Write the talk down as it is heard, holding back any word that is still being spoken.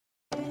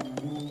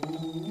You're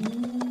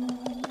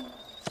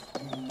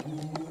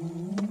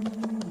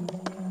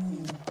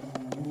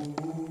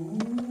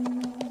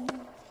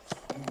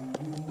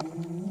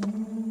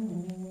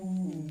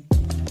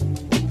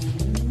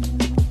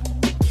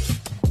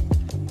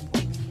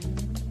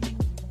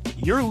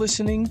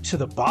listening to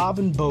the Bob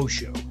and Bo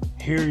Show.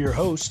 Here are your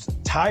hosts,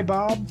 Ty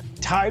Bob,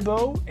 Ty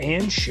Bo,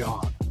 and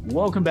Sean.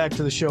 Welcome back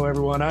to the show,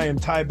 everyone. I am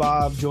Ty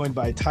Bob, joined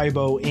by Ty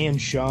Bo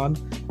and Sean.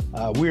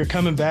 We are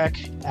coming back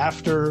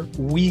after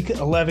Week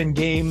 11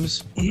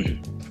 games.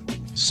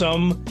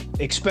 Some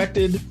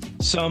expected,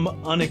 some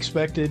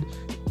unexpected.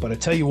 But I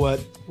tell you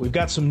what, we've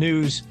got some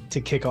news to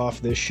kick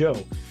off this show.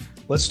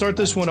 Let's start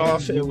this one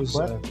off. It was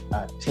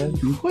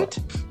what?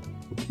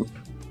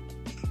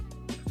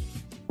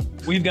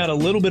 We've got a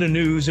little bit of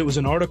news. It was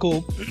an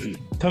article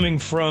coming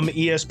from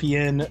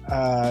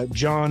ESPN,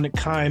 John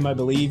Keim, I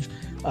believe.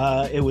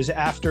 It was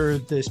after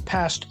this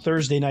past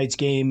Thursday night's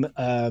game.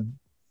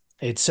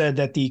 It said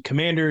that the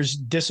Commanders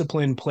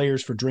disciplined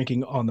players for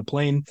drinking on the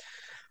plane.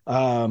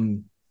 There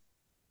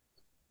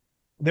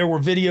were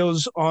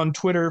videos on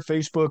Twitter,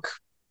 Facebook,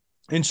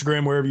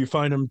 Instagram, wherever you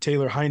find them.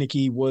 Taylor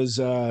Heineke was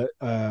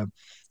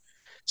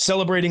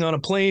celebrating on a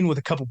plane with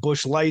a couple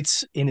Busch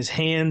Lights in his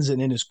hands and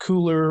in his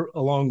cooler,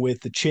 along with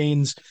the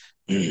chains.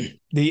 The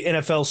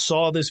NFL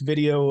saw this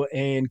video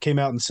and came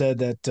out and said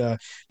that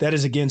that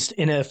is against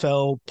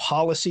NFL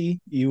policy.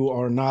 You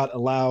are not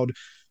allowed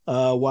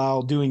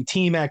while doing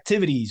team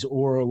activities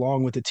or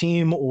along with the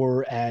team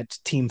or at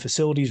team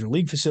facilities or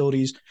league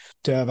facilities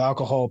to have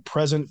alcohol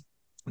present.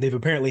 They've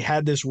apparently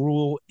had this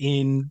rule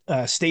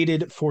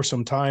stated for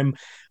some time.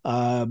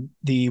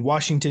 The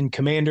Washington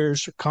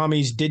Commanders,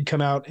 commies, did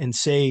come out and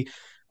say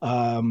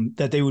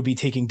that they would be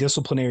taking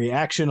disciplinary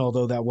action,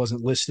 although that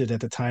wasn't listed at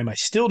the time. I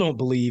still don't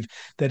believe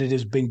that it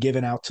has been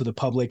given out to the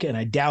public, and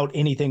I doubt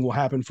anything will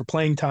happen for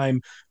playing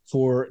time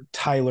for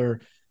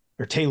Taylor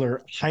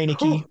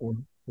Heineke, or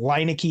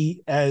Leineke,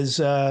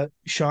 as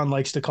Sean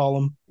likes to call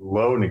him.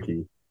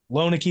 Leineke.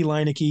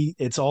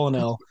 It's all an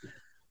L.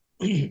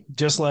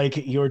 Just like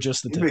you're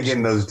just the He's been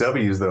getting those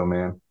W's, though,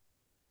 man.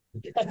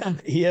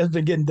 He has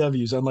been getting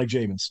W's, unlike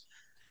Jameis.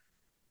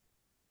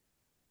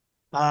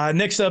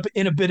 Next up,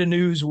 in a bit of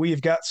news,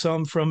 we've got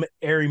some from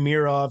Ari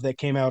Mirov that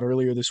came out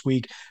earlier this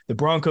week. The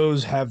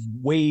Broncos have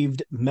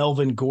waived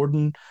Melvin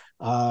Gordon.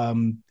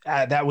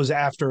 That was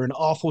after an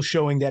awful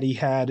showing that he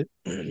had,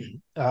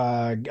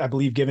 I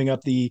believe, giving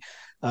up the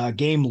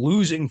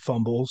game-losing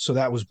fumble, so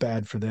that was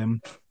bad for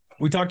them.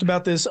 We talked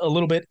about this a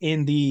little bit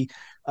in the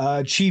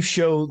Chiefs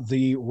show.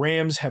 The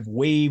Rams have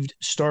waived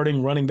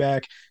starting running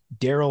back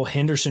Darrell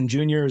Henderson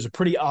Jr. Is a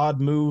pretty odd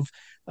move,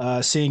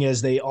 seeing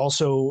as they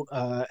also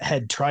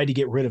had tried to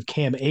get rid of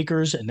Cam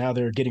Akers, and now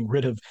they're getting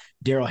rid of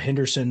Darrell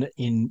Henderson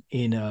in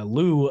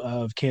lieu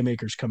of Cam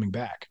Akers coming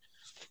back.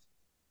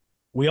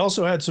 We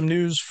also had some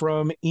news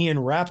from Ian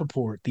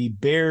Rappaport. The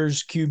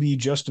Bears QB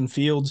Justin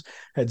Fields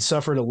had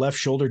suffered a left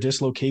shoulder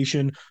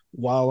dislocation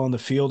while on the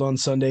field on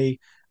Sunday.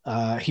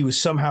 He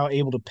was somehow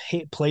able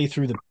to play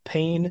through the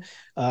pain.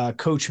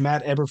 Coach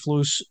Matt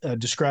Eberflus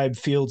described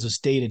Fields as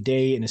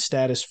day-to-day, and his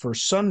status for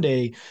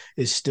Sunday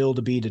is still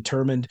to be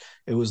determined.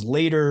 It was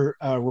later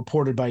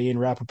reported by Ian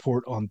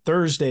Rappaport on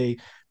Thursday.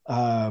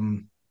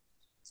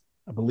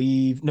 I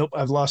believe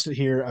I've lost it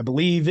here. I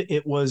believe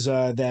it was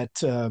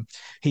that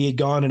he had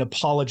gone and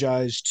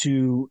apologized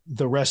to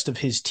the rest of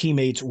his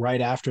teammates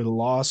right after the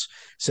loss,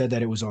 said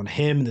that it was on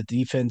him. The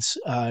defense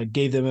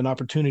gave them an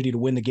opportunity to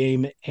win the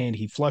game, and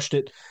he flushed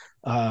it.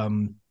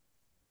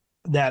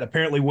 That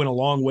apparently went a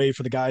long way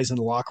for the guys in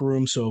the locker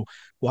room, so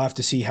we'll have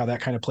to see how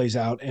that kind of plays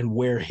out and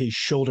where his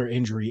shoulder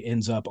injury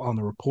ends up on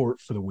the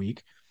report for the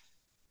week.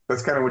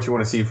 That's kind of what you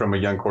want to see from a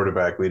young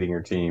quarterback leading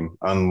your team,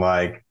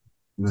 unlike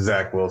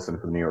Zach Wilson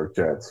for the New York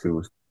Jets,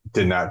 who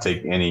did not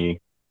take any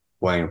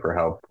blame for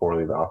how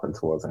poorly the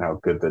offense was and how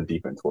good the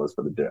defense was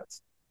for the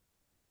Jets.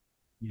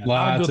 Yeah,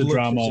 lots of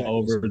drama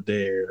over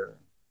there.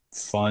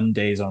 Fun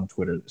days on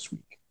Twitter this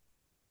week.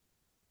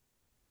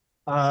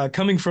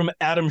 Coming from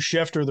Adam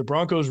Schefter, the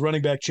Broncos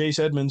running back Chase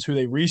Edmonds, who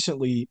they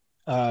recently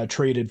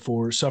traded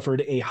for,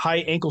 suffered a high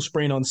ankle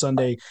sprain on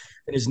Sunday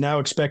and is now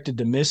expected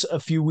to miss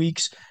a few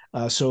weeks.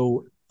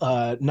 So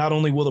not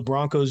only will the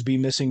Broncos be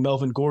missing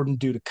Melvin Gordon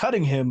due to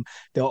cutting him,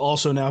 they'll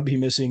also now be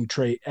missing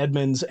Trey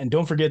Edmonds. And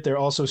don't forget, they're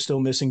also still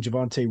missing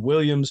Javonte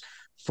Williams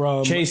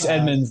from Chase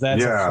Edmonds.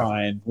 That's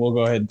fine. We'll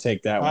go ahead and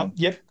take that one.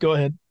 Yep, go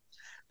ahead.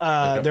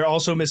 They're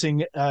also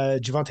missing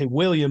Javonte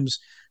Williams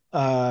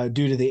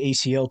due to the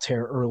ACL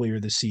tear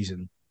earlier this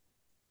season.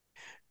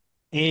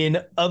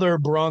 In other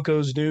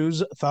Broncos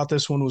news, thought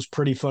this one was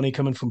pretty funny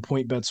coming from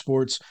Point Bet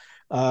Sports.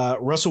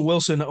 Russell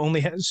Wilson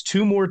only has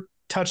 2 more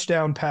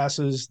touchdown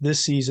passes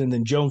this season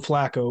than Joe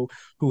Flacco,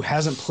 who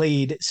hasn't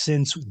played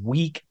since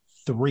week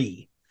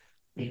 3.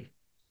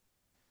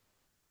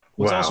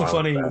 What's also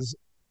funny is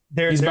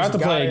he's about to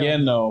play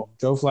again, though.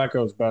 Joe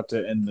Flacco is about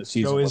to end the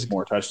season with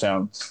more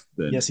touchdowns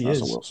than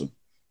Russell Wilson.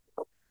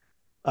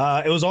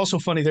 It was also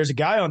funny. There's a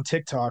guy on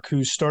TikTok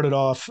who started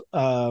off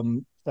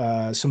some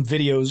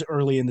videos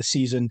early in the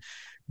season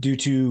due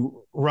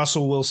to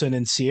Russell Wilson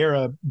and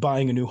Sierra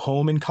buying a new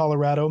home in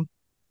Colorado.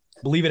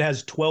 I believe it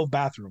has 12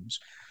 bathrooms.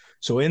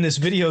 So in this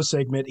video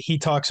segment, he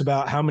talks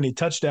about how many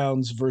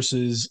touchdowns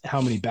versus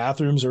how many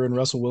bathrooms are in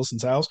Russell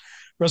Wilson's house.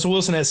 Russell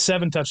Wilson has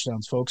 7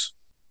 touchdowns, folks.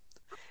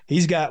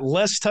 He's got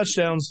less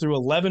touchdowns through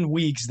 11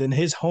 weeks than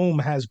his home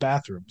has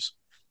bathrooms.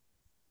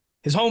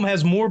 His home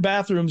has more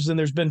bathrooms than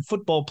there's been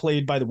football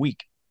played by the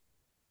week.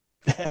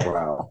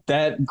 Wow.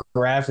 That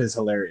graph is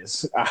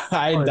hilarious.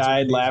 I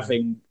died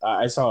laughing.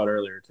 I saw it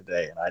earlier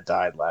today, and I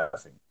died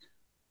laughing.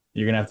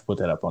 You're going to have to put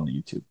that up on the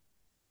YouTube.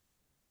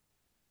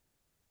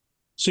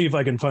 See if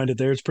I can find it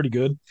there. It's pretty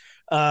good.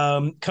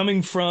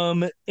 Coming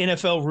from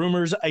NFL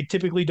Rumors, I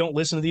typically don't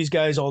listen to these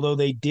guys, although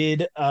they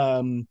did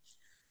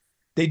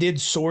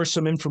source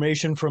some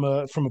information from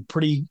a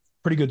pretty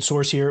good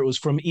source here. It was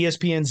from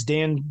ESPN's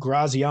Dan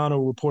Graziano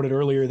reported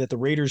earlier that the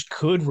Raiders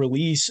could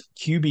release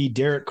QB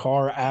Derek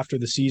Carr after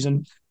the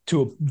season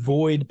to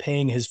avoid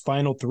paying his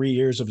final 3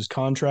 years of his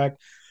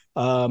contract.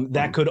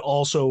 That could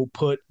also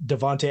put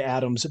Davante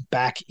Adams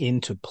back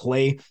into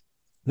play.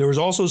 There was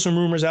also some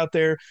rumors out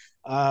there.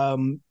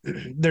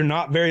 They're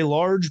not very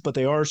large, but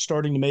they are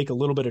starting to make a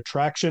little bit of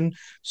traction.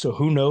 So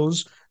who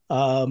knows?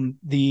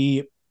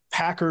 The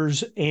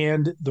Packers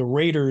and the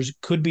Raiders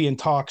could be in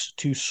talks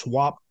to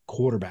swap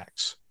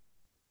quarterbacks.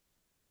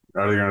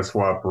 Are they going to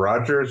swap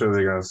Rodgers or are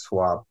they going to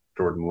swap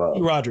Jordan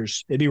Love?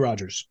 Rodgers. It'd be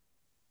Rodgers.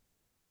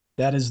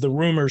 That is the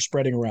rumor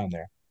spreading around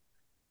there.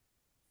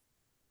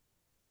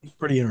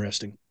 Pretty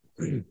interesting.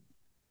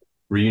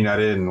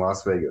 Reunited in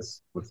Las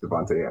Vegas with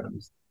Davante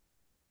Adams.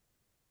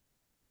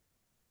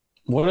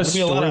 What a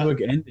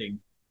storybook ending.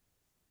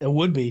 It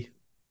would be.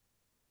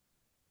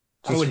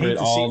 Just I would hate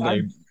to all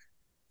see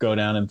go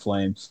down in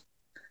flames.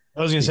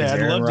 I was going to say,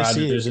 I'd love to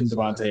see it. Rodgers and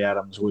Davante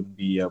Adams wouldn't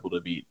be able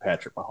to beat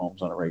Patrick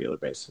Mahomes on a regular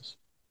basis.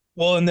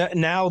 Well, and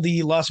now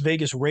the Las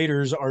Vegas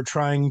Raiders are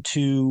trying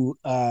to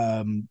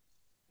coin.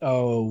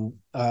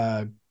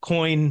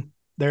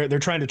 They're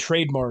trying to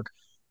trademark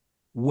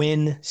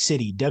Win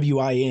City,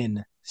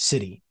 WIN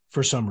City,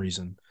 for some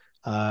reason.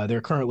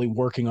 They're currently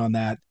working on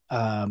that,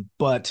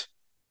 but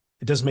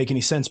it doesn't make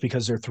any sense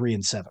because they're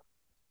 3-7.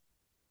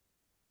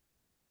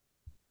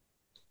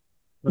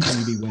 How can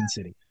you be Win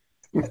City?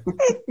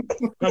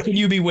 How can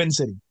you be Win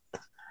City?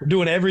 We're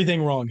doing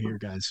everything wrong here,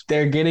 guys.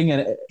 They're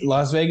getting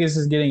Las Vegas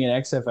is getting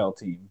an XFL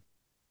team,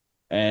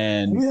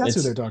 and maybe that's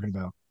what they're talking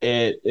about.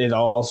 It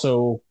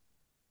also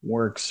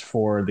works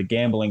for the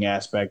gambling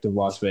aspect of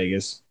Las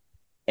Vegas,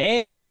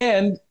 and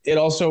it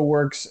also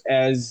works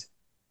as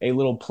a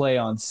little play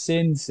on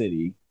Sin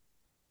City.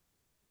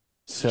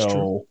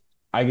 So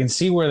I can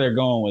see where they're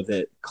going with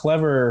it.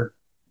 Clever,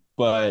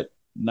 but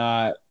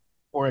not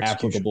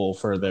applicable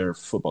for their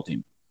football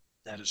team.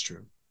 That is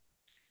true.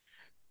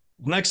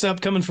 Next up,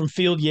 coming from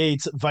Field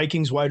Yates,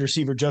 Vikings wide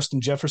receiver Justin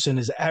Jefferson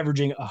is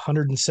averaging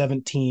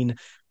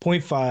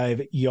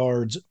 117.5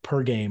 yards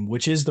per game,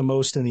 which is the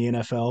most in the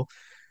NFL.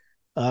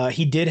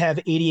 He did have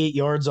 88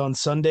 yards on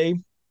Sunday.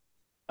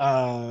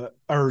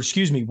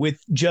 With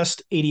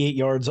just 88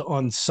 yards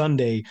on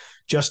Sunday,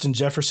 Justin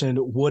Jefferson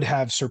would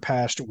have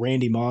surpassed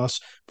Randy Moss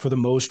for the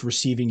most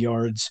receiving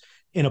yards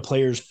in a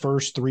player's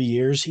first 3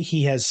 years.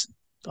 He has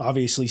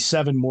obviously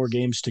 7 more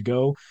games to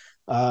go.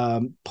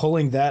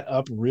 Pulling that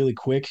up really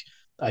quick.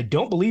 I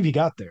don't believe he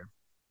got there.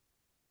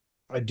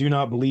 I do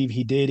not believe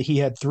he did. He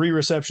had 3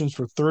 receptions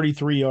for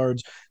 33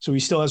 yards, so he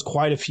still has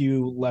quite a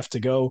few left to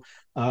go.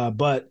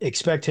 But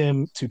expect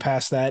him to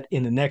pass that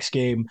in the next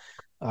game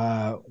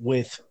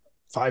with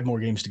 5 more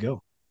games to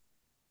go.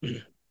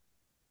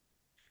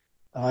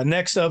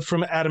 Next up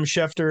from Adam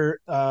Schefter,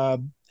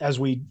 as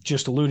we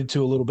just alluded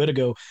to a little bit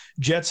ago,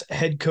 Jets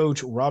head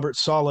coach Robert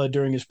Saleh,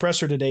 during his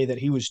presser today that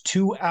he was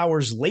 2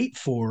 hours late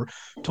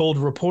told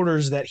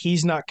reporters that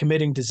he's not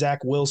committing to Zach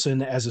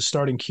Wilson as a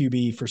starting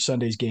QB for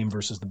Sunday's game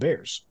versus the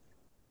Bears.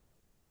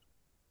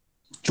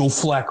 Joe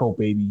Flacco,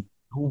 baby.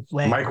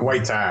 Mike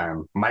White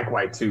time. Mike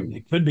White too.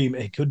 It could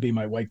be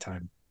my White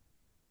time.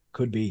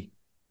 Could be.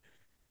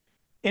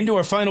 Into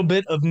our final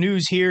bit of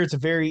news here. It's a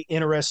very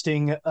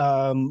interesting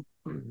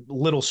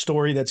little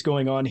story that's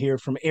going on here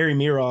from Ari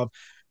Mirov.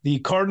 The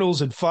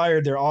Cardinals had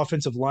fired their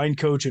offensive line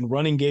coach and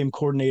running game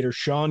coordinator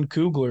Sean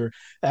Kugler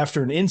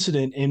after an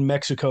incident in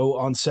Mexico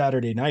on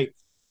Saturday night.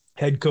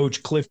 Head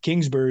coach Cliff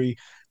Kingsbury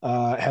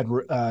had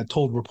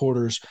told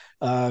reporters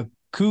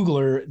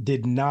Kugler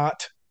did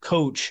not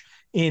coach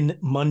in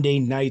Monday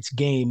night's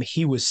game.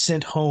 He was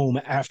sent home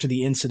after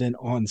the incident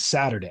on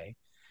Saturday.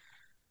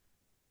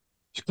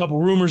 There's a couple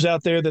rumors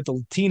out there that the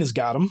Latinas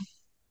got him.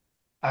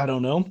 I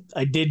don't know.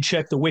 I did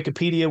check the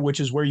Wikipedia,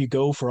 which is where you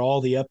go for all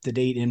the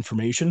up-to-date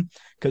information,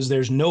 because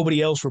there's nobody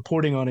else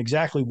reporting on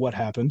exactly what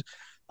happened.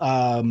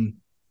 It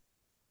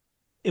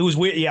was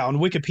weird. Yeah, on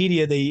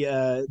Wikipedia,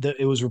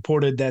 it was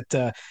reported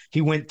that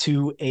he went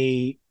to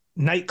a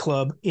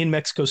nightclub in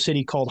Mexico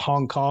City called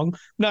Hong Kong. I'm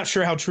not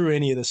sure how true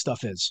any of this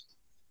stuff is.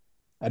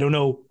 I don't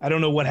know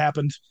what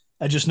happened.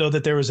 I just know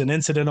that there was an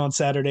incident on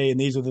Saturday, and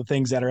these are the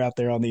things that are out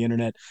there on the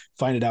internet.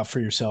 Find it out for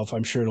yourself.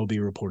 I'm sure it'll be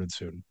reported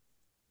soon.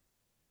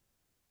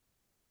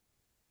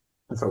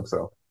 Let's hope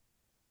so.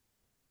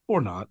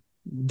 or not.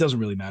 Doesn't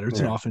really matter. It's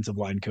an Yeah. offensive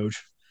line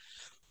coach.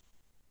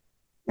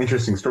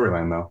 Interesting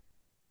storyline, though.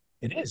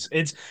 It is.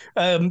 It's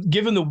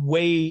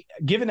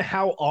given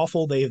how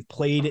awful they have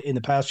played in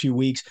the past few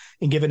weeks,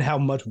 and given how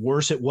much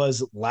worse it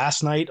was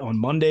last night on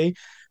Monday.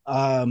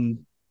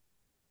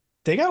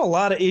 They got a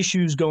lot of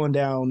issues going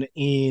down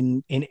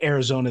in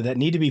Arizona that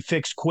need to be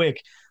fixed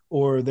quick,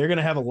 or they're going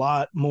to have a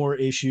lot more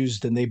issues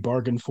than they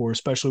bargained for,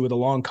 especially with a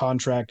long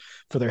contract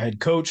for their head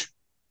coach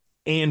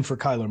and for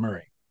Kyler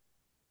Murray.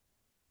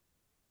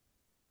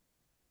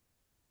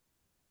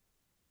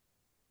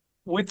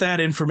 With that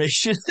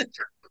information,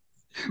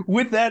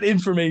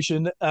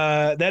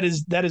 that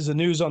is the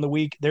news on the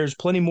week. There's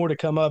plenty more to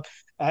come up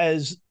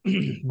as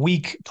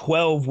week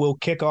 12 will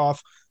kick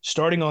off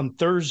starting on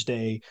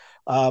Thursday.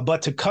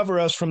 But to cover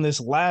us from this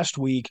last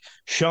week,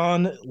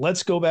 Sean,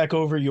 let's go back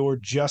over your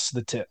just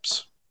the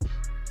tips.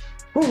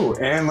 Ooh,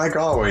 and like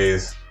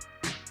always,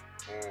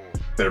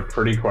 they're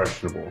pretty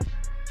questionable.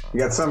 You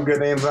got some good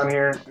names on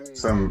here,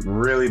 some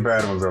really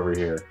bad ones over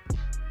here.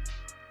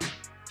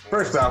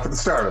 First off, at the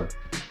start,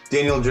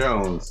 Daniel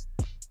Jones.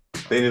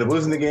 They ended up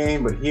losing the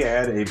game, but he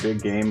had a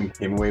big game and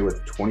came away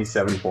with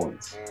 27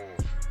 points.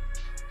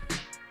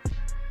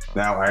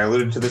 Now, I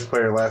alluded to this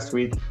player last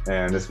week,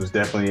 and this was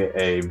definitely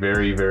a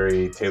very,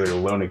 very Taylor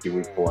Lonicky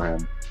week for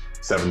him.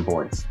 7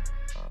 points.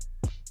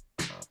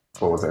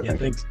 What was that?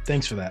 Yeah,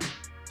 thanks for that.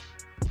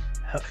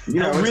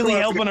 It's really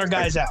helping our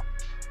guys out.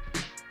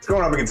 It's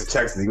going up against the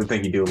Texans. You would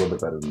think he'd do a little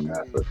bit better than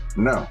that, but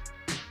no.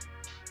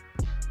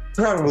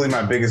 Probably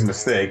my biggest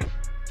mistake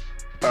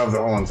of the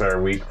whole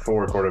entire week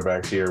for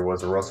quarterbacks here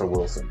was Russell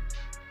Wilson.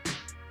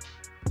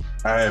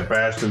 I had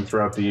bashed him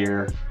throughout the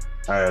year.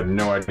 I had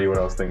no idea what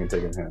I was thinking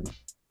taking him.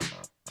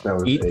 That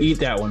was eat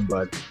that one,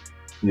 bud.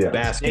 Yeah,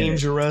 Bask in it.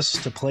 Dangerous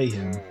to play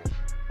him.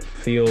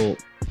 Feel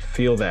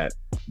that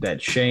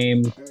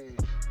shame.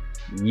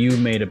 You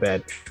made a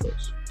bad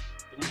choice.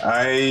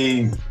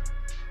 I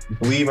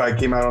believe I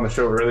came out on the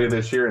show earlier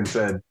this year and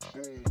said,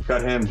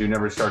 cut him, do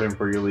never start him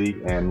for your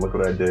league. And look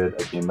what I did.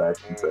 I came back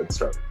and said,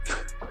 start him.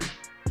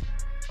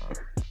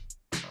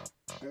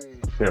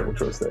 Terrible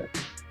choice there.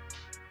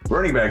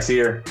 Running backs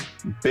here.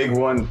 Big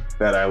one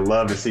that I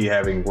love to see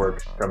having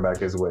work come back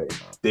his way.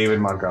 David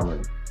Montgomery,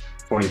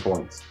 20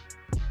 points.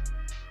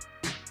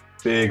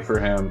 Big for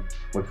him.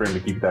 Look for him to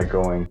keep that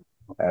going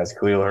as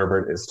Khalil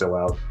Herbert is still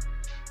out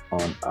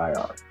on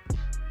IR.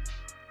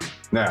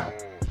 Now,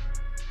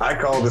 I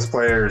call this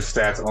player's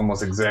stats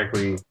almost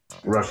exactly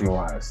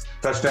rushing-wise.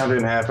 Touchdown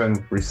didn't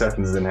happen,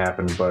 receptions didn't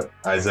happen, but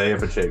Isaiah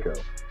Pacheco,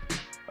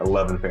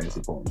 11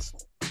 fantasy points.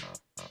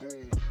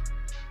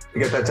 You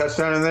get that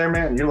touchdown in there,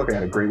 man, you're looking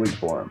at a great week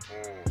for him.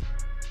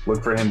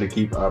 Look for him to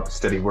keep up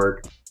steady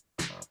work.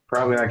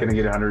 Probably not going to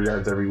get 100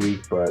 yards every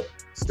week, but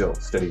still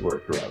steady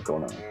work throughout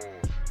going on.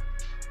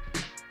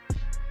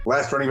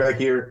 Last running back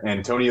here,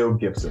 Antonio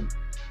Gibson.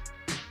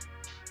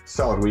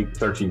 Solid week,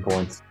 13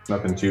 points.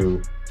 Nothing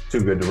too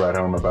good to write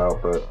home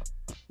about, but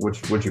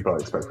what you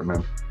probably expect from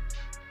him.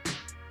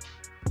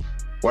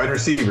 Wide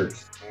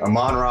receivers,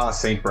 Amon-Ra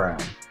St. Brown.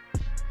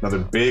 Another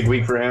big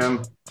week for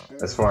him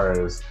as far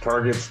as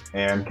targets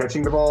and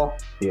catching the ball.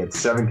 He had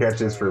 7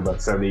 catches for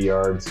about 70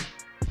 yards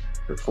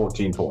for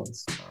 14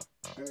 points.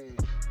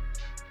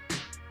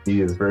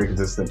 He is very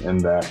consistent in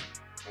that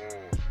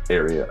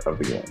area of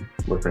the game.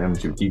 Look for him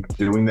to keep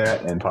doing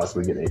that and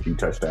possibly get a few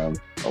touchdowns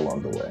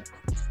along the way.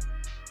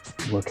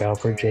 Look out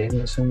for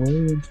Jameson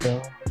Williams,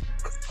 though.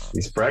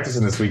 He's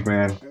practicing this week,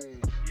 man.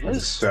 Yes.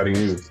 Exciting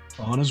news.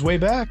 On his way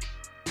back.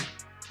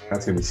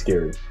 That's going to be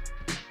scary.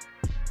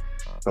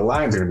 The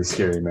Lions are going to be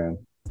scary, man.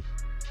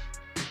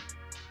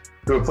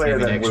 To a player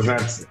Maybe that was year.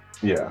 not,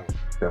 yeah,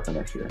 definitely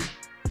next year.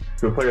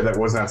 To a player that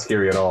was not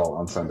scary at all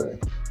on Sunday,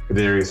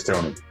 Kadarius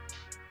Toney.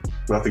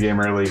 Left the game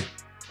early,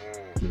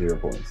 0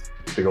 points.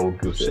 Big old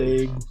goose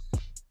egg.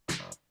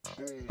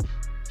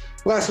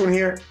 Last one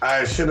here.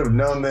 I should have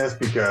known this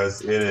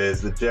because it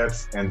is the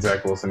Jets and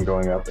Zach Wilson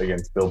going up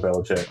against Bill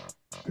Belichick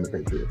and the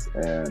Patriots.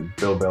 And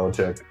Bill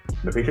Belichick,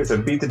 the Patriots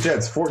have beat the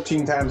Jets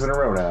 14 times in a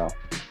row now.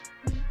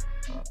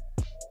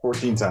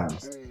 14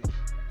 times.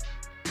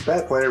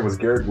 That player was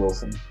Garrett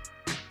Wilson.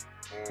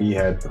 He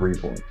had 3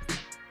 points.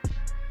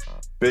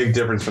 Big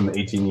difference from the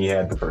 18 he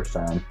had the first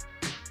time.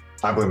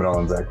 I blame it all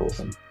on Zach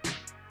Wilson.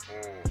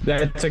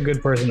 That's a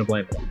good person to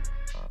blame.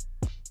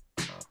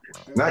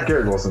 Not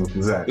Garrett Wilson,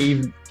 Zach.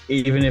 Even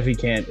if he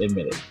can't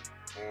admit it.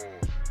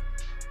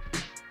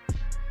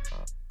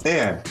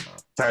 And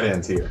tight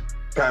ends here.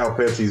 Kyle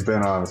Pitts, he's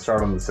been on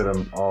start him to sit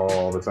him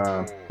all the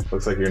time.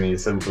 Looks like you're going to need to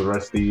sit him for the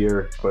rest of the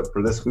year. But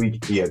for this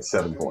week, he had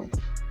 7 points.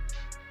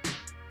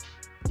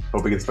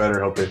 Hope he gets better.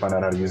 Hope they find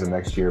out how to use him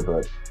next year.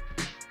 But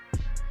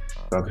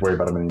don't have to worry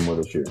about him anymore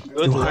this year.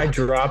 Do I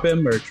drop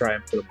him or try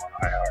and put him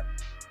on IR?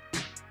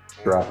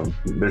 Drop him.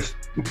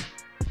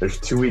 There's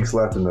 2 weeks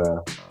left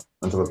until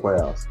the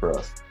playoffs for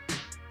us.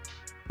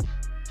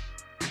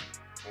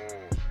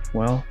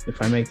 Well, if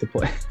I make the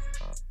play,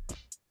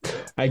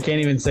 I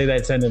can't even say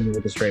that sentence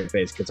with a straight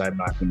face because I'm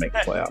not going to make the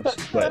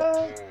playoffs.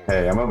 But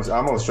Hey, I'm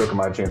almost choking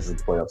my chances at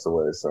the playoffs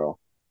away, so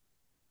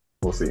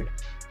we'll see.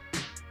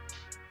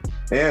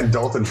 And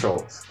Dalton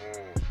Schultz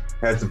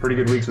had some pretty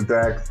good weeks with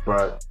Dak,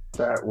 but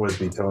that was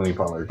the Tony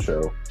Pollard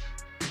show.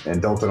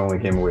 And Dalton only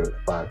came away with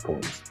 5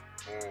 points.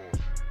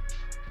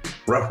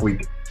 Rough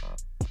week,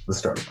 the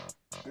start.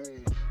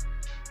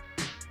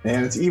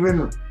 And it's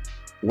even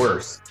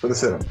worse for the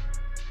sit-em.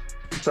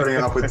 Starting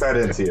off with tight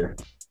ends here.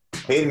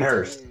 Hayden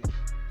Hurst,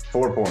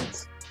 4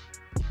 points.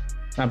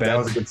 Not bad. That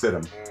was a good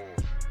sit-em.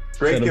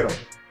 Drake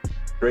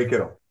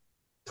Kittle,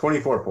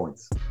 24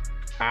 points.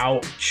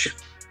 Ouch.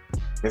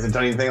 Hasn't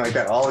done anything like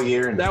that all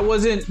year. And That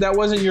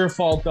wasn't your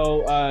fault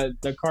though.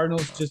 The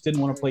Cardinals just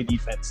didn't want to play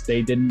defense.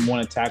 They didn't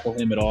want to tackle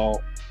him at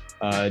all.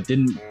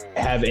 Didn't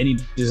have any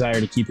desire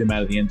to keep him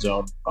out of the end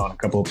zone on a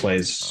couple of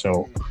plays.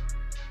 So,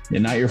 yeah,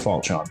 not your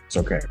fault, Sean. It's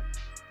okay.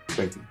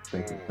 Thank you.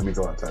 That means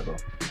a lot,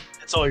 Tybo.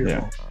 That's all your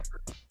fault.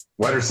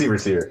 Wide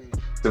receivers here.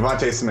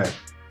 Devontae Smith,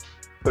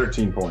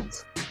 13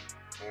 points.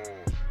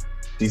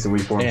 Decent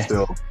week for him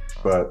still,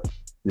 but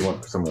you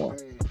want some more.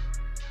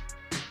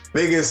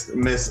 Biggest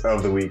miss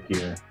of the week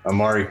here,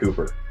 Amari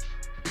Cooper,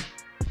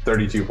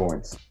 32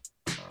 points.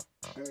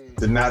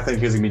 Did not think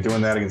he was going to be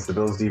doing that against the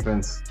Bills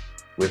defense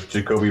with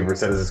Jacoby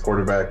Brissett as his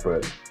quarterback,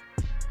 but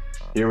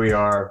here we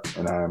are,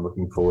 and I'm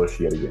looking foolish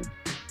yet again.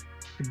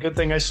 Good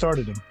thing I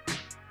started him.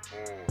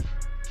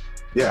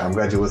 Yeah, I'm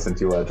glad you listened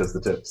to just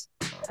the tips.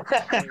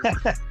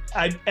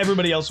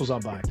 Everybody else was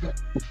on bye.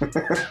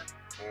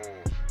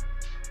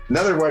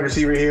 Another wide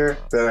receiver here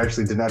that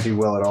actually did not do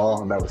well at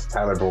all, and that was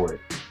Tyler Boyd.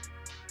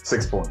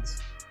 6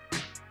 points.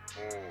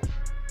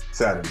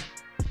 Saturn.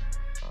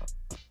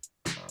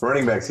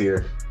 Running backs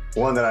here.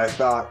 One that I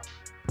thought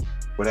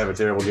would have a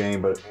terrible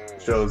game, but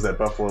shows that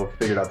Buffalo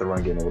figured out the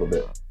run game a little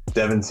bit.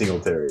 Devin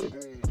Singletary,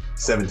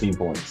 17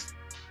 points.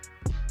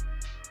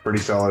 Pretty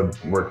solid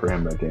work for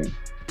him that game.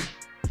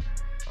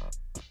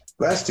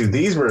 Last two,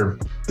 these were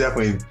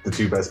definitely the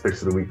 2 best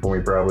picks of the week for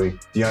me, probably.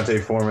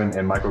 Deontay Foreman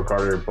and Michael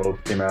Carter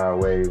both came out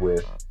away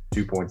with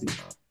 2 points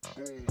each.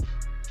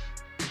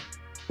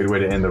 Good way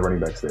to end the running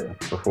backs there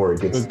before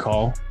it gets Good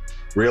call.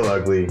 Real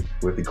ugly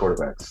with the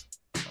quarterbacks.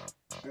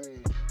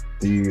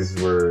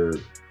 These were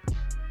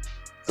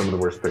some of the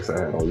worst picks I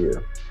had all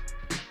year.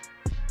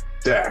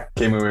 Dak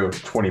came away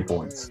with 20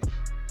 points.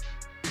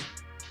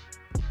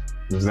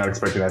 I was not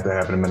expecting that to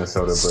happen in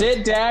Minnesota. But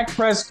Sit Dak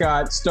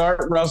Prescott,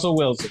 start Russell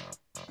Wilson.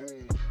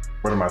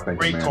 What am I thinking,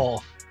 Great man?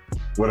 call.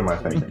 What am I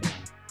thinking?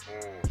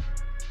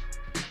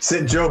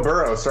 Sit Joe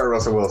Burrow, start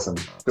Russell Wilson.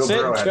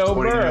 Burrow had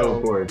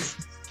 29 points.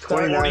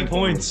 40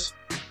 points.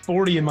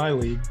 40 in my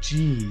league.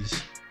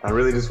 Jeez. I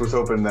really just was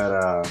hoping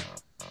that,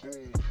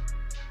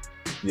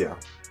 yeah,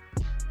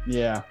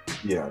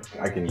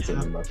 I can say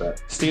something about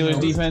that. Steelers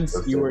defense.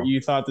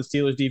 You thought the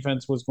Steelers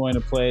defense was going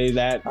to play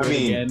that good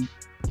again?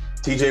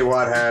 TJ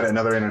Watt had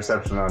another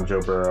interception on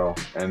Joe Burrow,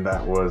 and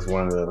that was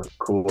one of the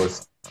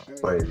coolest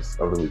plays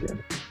of the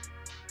weekend.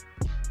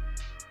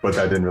 But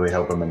that didn't really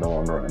help him in the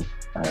long run,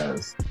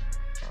 as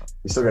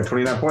he still got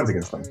 29 points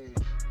against them.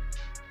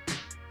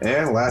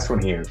 And last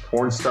one here,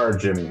 porn star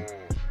Jimmy,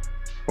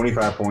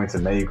 25 points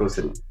in Mexico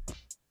City.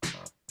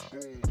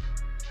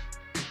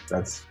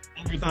 That's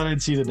I thought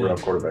I'd see the day.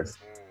 rough quarterbacks.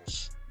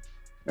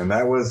 And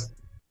that was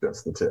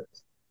just the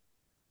tips.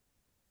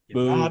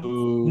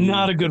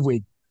 Not a good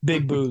week.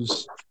 Big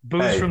boos.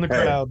 Boos from the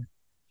crowd.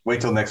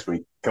 Wait till next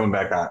week. Coming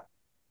back hot.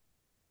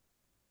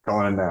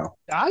 Calling it now.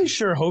 I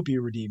sure hope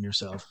you redeem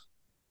yourself.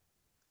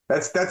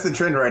 That's the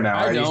trend right now.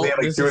 I usually have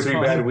like 2 or 3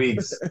 bad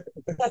weeks.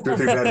 2 or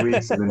 3 bad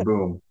weeks, and then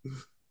boom.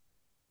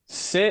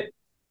 Sit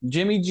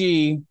Jimmy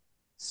G,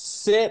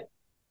 sit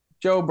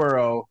Joe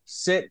Burrow,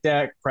 sit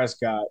Dak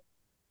Prescott,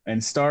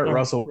 and start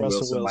Russell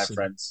Wilson, my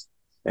friends.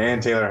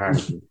 And Taylor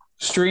Heineke.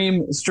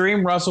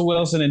 Stream Russell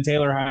Wilson and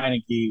Taylor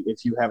Heineke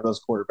if you have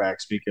those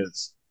quarterbacks,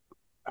 because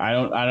I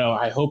don't know.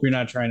 I hope you're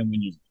not trying to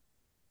win you.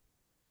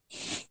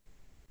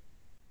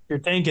 You're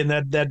thinking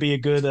that'd be a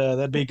good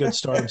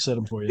start and set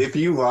them for you. If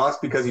you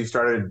lost because you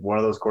started one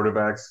of those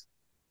quarterbacks,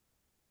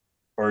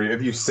 or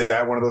if you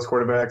sat one of those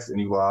quarterbacks and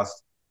you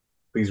lost,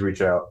 please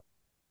reach out.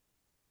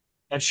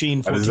 At Sheen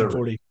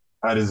 1440.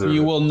 I deserve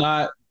You it. will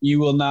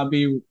not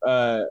be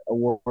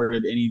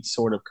awarded any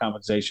sort of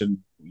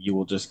compensation. You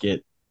will just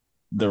get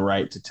the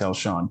right to tell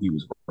Sean he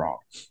was wrong.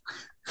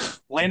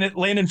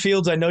 Landon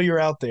Fields, I know you're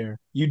out there.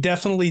 You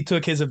definitely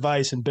took his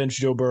advice and benched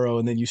Joe Burrow,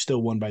 and then you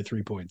still won by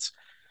 3 points.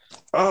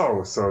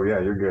 Oh, so yeah,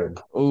 you're good.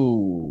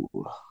 Ooh.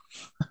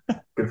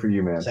 Good for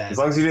you, man. Sad. As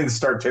long as you didn't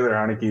start Taylor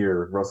Heineke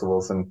or Russell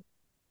Wilson.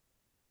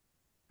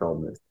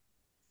 Well,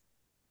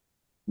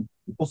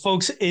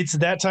 folks, it's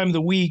that time of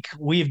the week.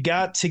 We've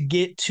got to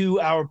get to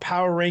our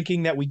power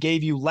ranking that we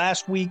gave you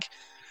last week.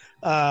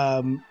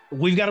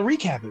 We've got to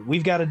recap it.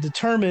 We've got to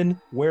determine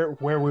where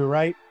we were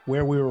right,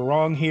 where we were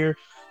wrong here.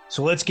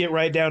 So let's get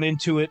right down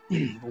into it.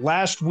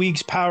 Last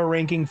week's power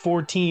ranking,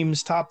 4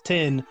 teams, top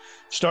 10,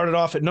 started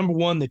off at number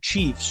 1, the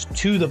Chiefs,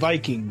 2, the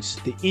Vikings,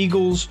 the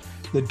Eagles,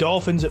 the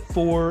Dolphins at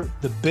 4,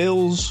 the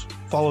Bills,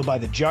 followed by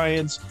the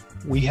Giants.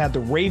 We had the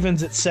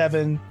Ravens at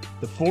 7,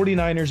 the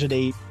 49ers at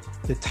 8,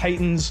 the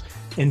Titans,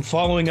 and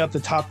following up the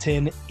top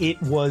 10,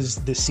 it was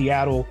the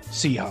Seattle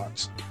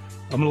Seahawks.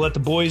 I'm going to let the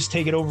boys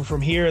take it over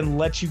from here and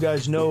let you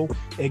guys know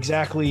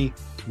exactly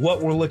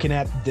what we're looking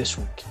at this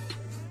week.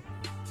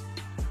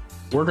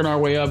 Working our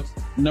way up,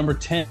 number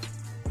 10.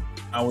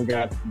 Now we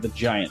got the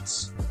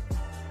Giants.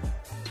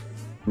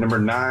 Number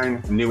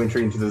 9, new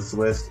entry into this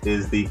list,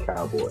 is the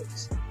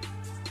Cowboys.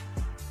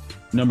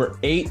 Number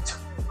 8,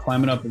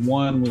 climbing up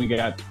 1, we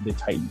got the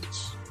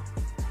Titans.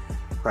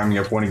 Climbing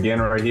up 1 again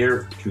right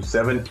here to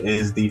 7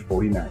 is the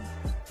 49ers.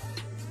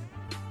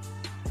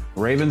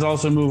 Ravens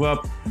also move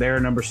up. They're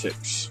number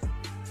 6.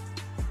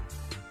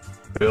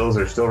 Bills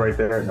are still right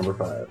there at number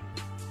 5.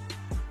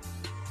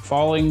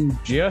 Falling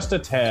just a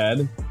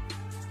tad,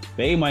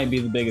 they might be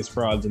the biggest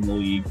frauds in the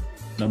league.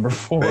 Number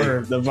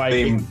 4, the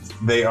Vikings.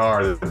 They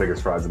are the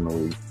biggest frauds in the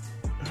league.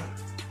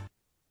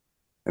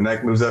 And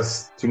that moves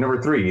us to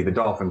number 3. The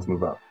Dolphins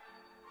move up.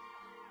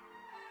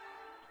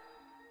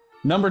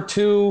 Number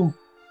 2,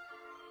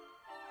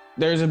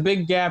 there's a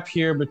big gap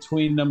here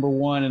between number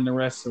 1 and the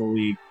rest of the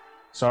league.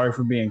 Sorry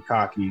for being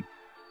cocky.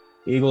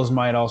 Eagles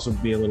might also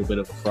be a little bit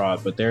of a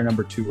fraud, but they're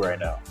number 2 right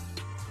now.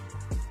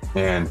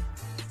 And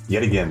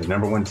yet again, the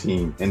number 1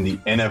 team in the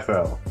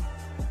NFL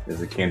is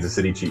the Kansas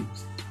City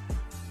Chiefs.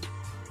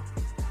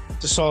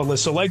 It's a solid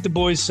list. So like the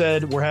boys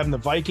said, we're having the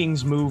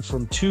Vikings move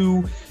from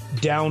 2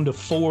 down to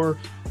 4.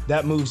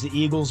 That moves the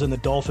Eagles and the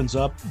Dolphins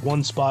up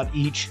 1 spot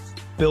each.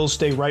 Bills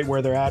stay right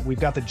where they're at. We've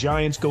got the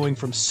Giants going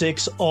from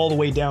 6 all the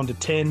way down to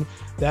 10.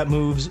 That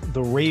moves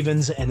the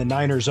Ravens and the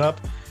Niners up.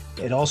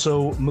 It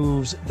also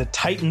moves the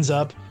Titans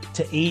up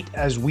to 8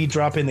 as we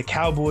drop in the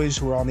Cowboys,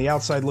 who are on the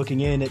outside looking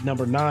in at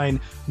number 9,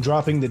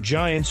 dropping the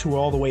Giants, who are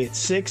all the way at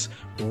 6,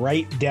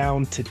 right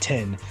down to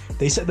 10.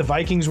 They said the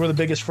Vikings were the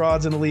biggest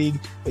frauds in the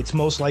league. It's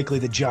most likely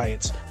the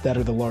Giants that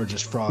are the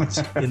largest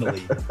frauds in the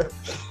league.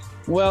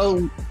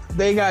 Well,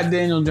 they got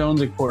Daniel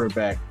Jones at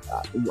quarterback.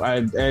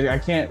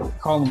 I can't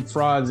call them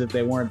frauds if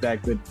they weren't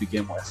that good to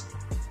begin with.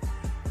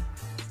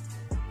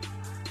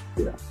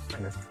 Yeah.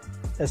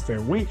 That's fair.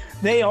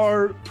 They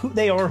are who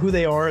they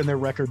are, and their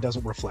record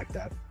doesn't reflect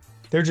that.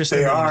 They're just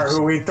They are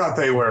who we thought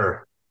they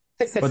were.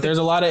 But there's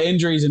a lot of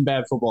injuries and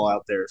bad football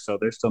out there, so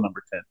they're still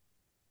number 10.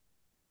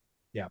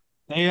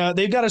 Yeah,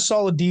 they've got a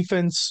solid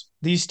defense.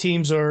 These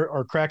teams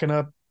are cracking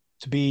up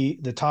to be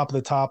the top of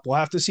the top. We'll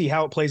have to see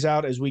how it plays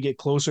out as we get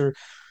closer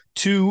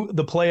to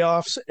the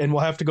playoffs, and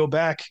we'll have to go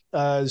back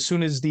as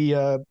soon as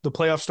the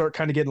playoffs start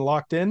kind of getting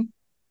locked in,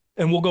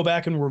 and we'll go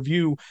back and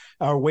review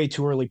our way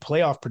too early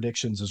playoff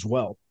predictions as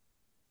well.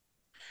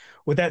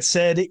 With that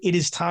said, it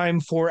is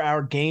time for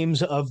our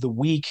games of the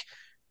week.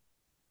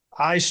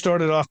 I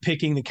started off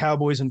picking the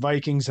Cowboys and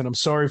Vikings, and I'm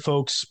sorry,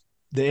 folks,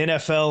 the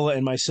NFL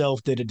and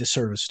myself did a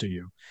disservice to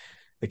you.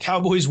 The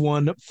Cowboys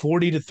won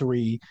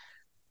 40-3.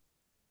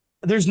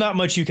 There's not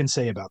much you can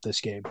say about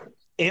this game.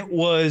 It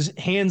was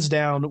hands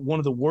down one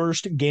of the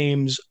worst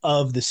games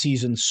of the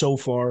season so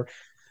far.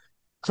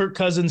 Kirk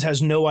Cousins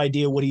has no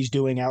idea what he's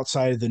doing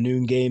outside of the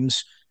noon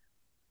games.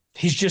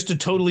 He's just a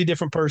totally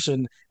different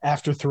person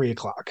after 3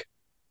 o'clock.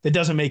 That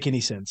doesn't make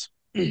any sense.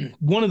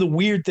 One of the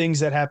weird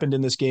things that happened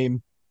in this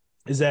game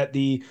is that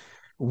the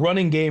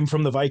running game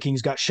from the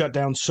Vikings got shut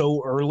down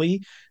so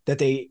early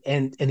that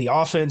and the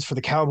offense for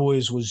the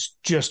Cowboys was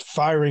just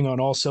firing on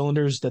all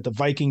cylinders that the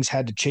Vikings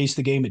had to chase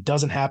the game. It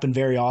doesn't happen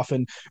very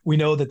often. We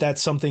know that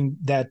that's something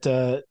that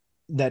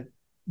that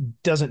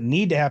doesn't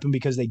need to happen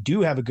because they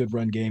do have a good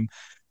run game.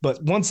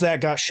 But once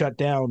that got shut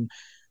down,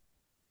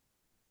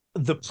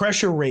 the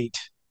pressure rate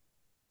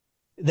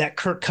that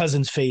Kirk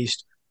Cousins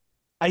faced,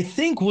 I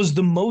think, was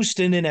the most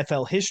in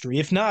NFL history.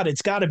 If not,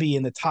 it's got to be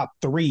in the top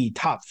 3,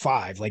 top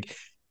 5. Like,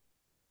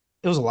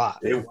 it was a lot.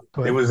 It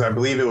was, I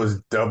believe it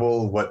was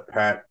double what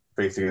Pat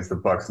faced against the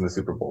Bucs in the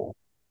Super Bowl.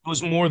 It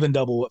was more than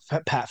double what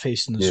Pat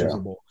faced in the Super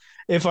Bowl.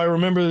 If I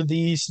remember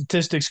the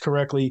statistics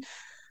correctly,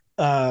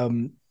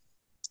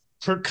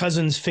 Kirk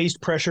Cousins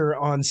faced pressure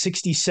on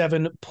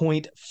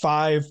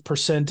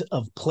 67.5%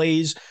 of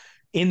plays.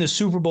 In the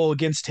Super Bowl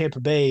against Tampa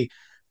Bay,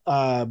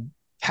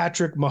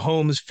 Patrick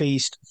Mahomes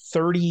faced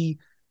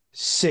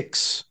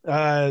 36.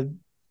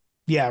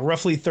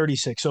 Roughly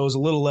 36. So it was a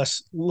little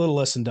less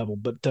than double.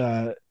 But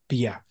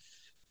yeah,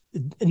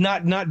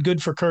 not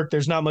good for Kirk.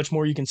 There's not much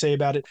more you can say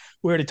about it.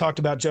 We already talked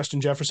about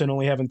Justin Jefferson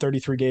only having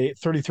 33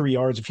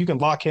 yards. If you can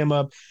lock him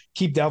up,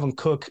 keep Dalvin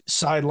Cook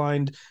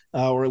sidelined,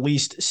 or at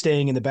least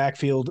staying in the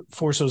backfield,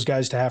 force those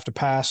guys to have to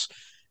pass,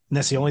 and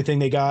that's the only thing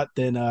they got,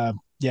 then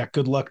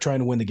good luck trying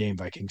to win the game,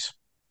 Vikings.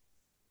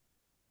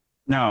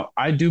 Now,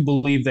 I do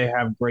believe they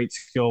have great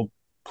skill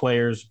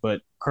players,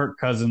 but Kirk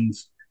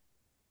Cousins,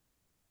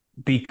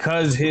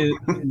 because his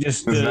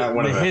just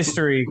the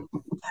history,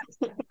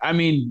 I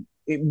mean,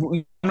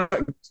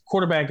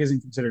 quarterback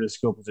isn't considered a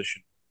skill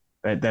position.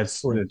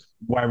 That's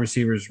wide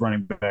receivers,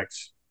 running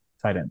backs,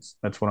 tight ends.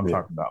 That's what I'm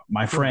talking about.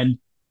 My friend,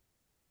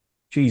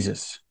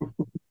 Jesus,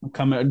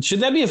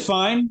 should that be a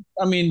fine?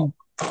 I mean,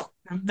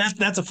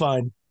 that's a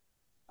fine.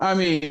 I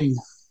mean,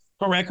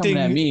 correcting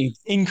at me,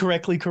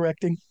 incorrectly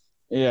correcting.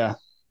 Yeah,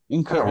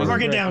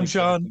 mark it down,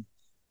 Sean.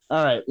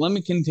 All right, let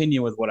me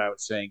continue with what I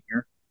was saying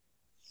here.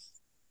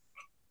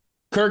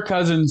 Kirk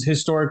Cousins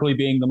historically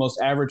being the most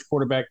average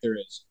quarterback there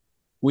is.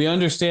 We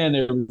understand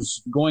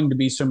there's going to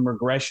be some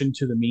regression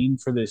to the mean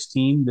for this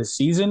team this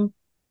season,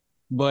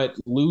 but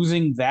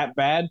losing that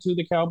bad to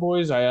the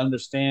Cowboys, I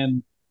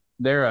understand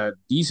they're a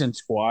decent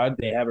squad.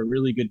 They have a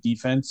really good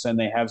defense and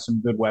they have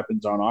some good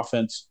weapons on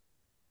offense.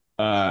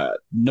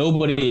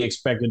 Nobody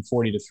expected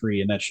 40-3,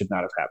 and that should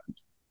not have happened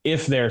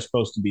if they're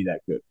supposed to be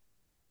that good.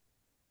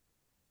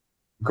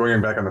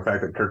 Going back on the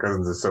fact that Kirk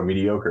Cousins is so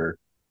mediocre,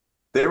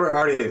 they were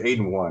already at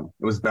 8-1.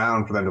 It was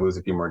bound for them to lose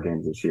a few more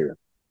games this year.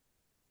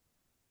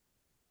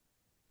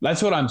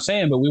 That's what I'm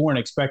saying, but we weren't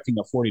expecting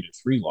a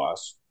 40-3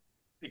 loss.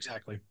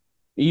 Exactly.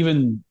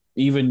 Even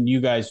you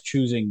guys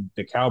choosing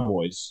the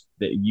Cowboys,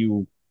 that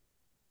you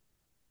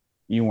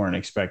weren't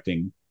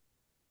expecting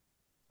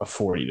a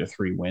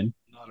 40-3 win.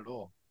 Not at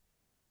all.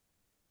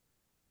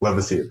 Love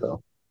to see it,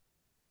 though.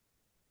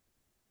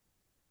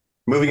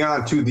 Moving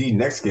on to the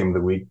next game of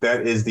the week.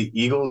 That is the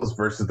Eagles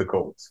versus the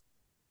Colts.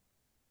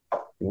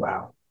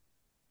 Wow.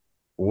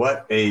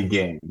 What a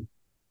game.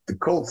 The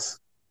Colts,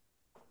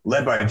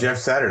 led by Jeff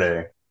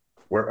Saturday,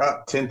 were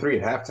up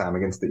 10-3 at halftime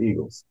against the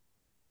Eagles.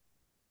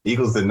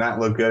 Eagles did not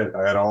look good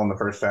at all in the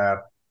first half.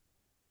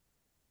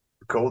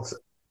 The Colts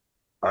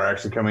are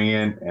actually coming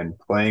in and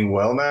playing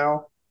well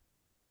now.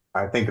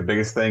 I think the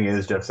biggest thing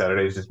is Jeff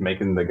Saturday is just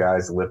making the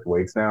guys lift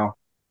weights now,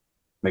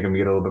 make them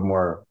get a little bit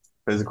more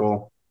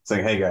physical,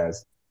 saying, hey,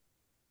 guys,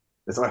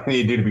 that's all I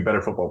need to do to be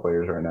better football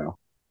players right now.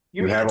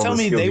 You mean to tell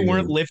me they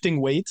weren't lifting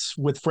weights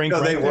with Frank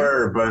Reich? No, they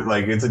were, but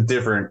like it's a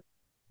different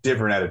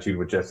attitude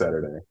with Jeff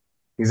Saturday.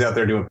 He's out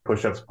there doing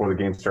push-ups before the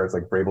game starts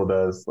like Vrabel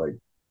does. Like,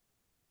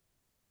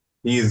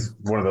 he's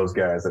one of those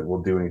guys that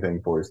will do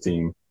anything for his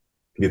team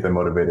to get them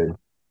motivated.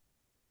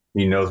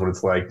 He knows what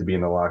it's like to be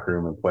in the locker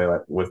room and play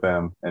with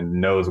them and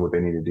knows what they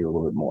need to do a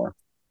little bit more.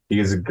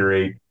 He is a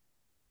great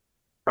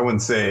 – I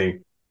wouldn't say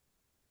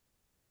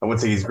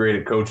he's great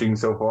at coaching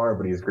so far,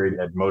 but he's great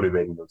at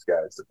motivating those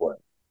guys to play.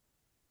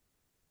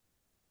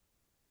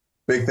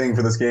 Big thing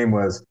for this game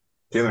was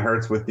Jalen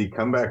Hurts with the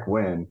comeback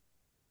win,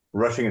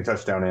 rushing a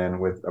touchdown in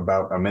with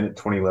about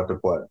 1:20 left to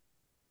play.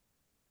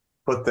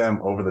 Put them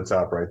over the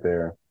top right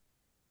there.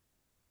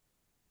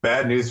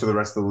 Bad news for the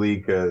rest of the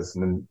league because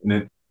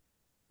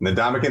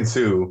Ndamukong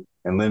Suh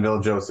and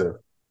Linval Joseph,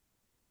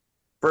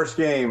 first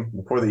game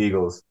before the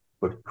Eagles,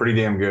 looked pretty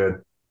damn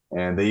good,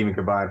 and they even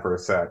combined for a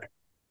sack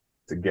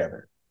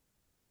together.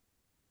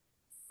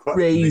 But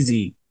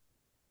crazy.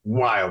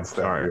 Wild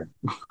stuff. Sorry.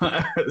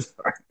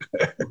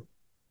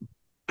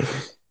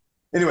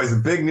 Anyways,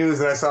 the big news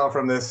that I saw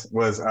from this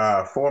was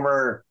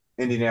former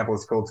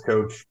Indianapolis Colts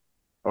coach,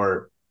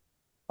 or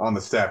on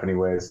the staff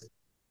anyways,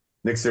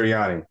 Nick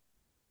Sirianni,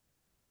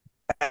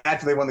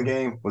 after they won the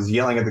game, was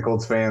yelling at the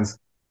Colts fans,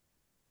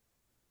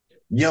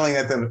 yelling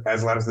at them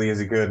as loudly as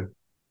he could.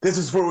 This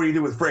is for what you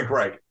do with Frank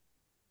Reich.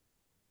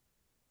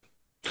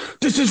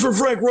 This is for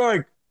Frank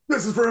Reich.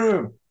 This is for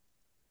him.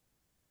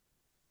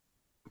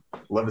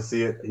 Love to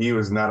see it. He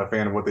was not a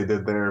fan of what they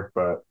did there,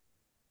 but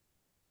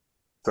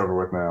it's over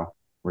with now.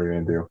 What are you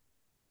going to do?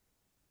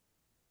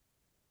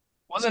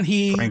 Wasn't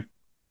he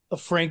a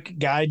Frank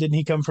guy? Didn't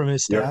he come from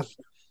his staff?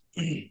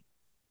 Yep.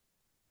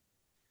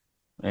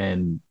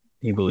 And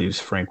he believes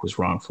Frank was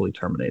wrongfully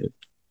terminated.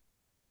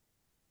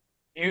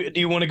 Do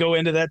you want to go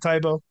into that,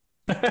 Tybo?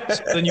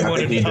 Then you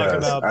wanted to talk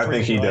about. I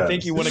think he does. I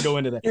think you want to go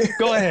into that.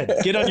 Go ahead.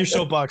 Get on your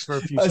soapbox for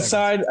a few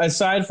seconds.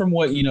 Aside from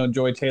what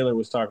Joy Taylor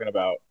was talking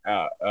about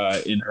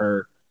in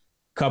her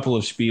couple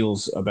of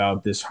spiels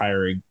about this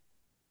hiring,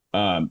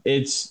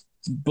 it's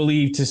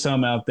believed to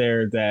some out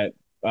there that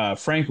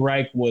Frank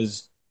Reich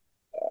was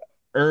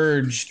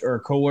urged or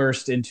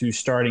coerced into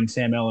starting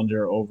Sam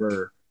Ehlinger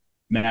over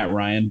Matt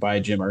Ryan by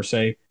Jim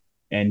Irsay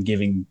and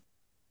giving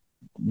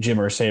Jim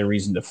Irsay a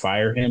reason to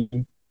fire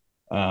him,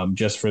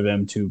 just for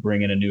them to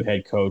bring in a new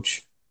head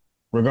coach,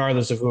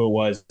 regardless of who it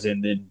was,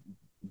 and then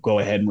go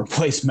ahead and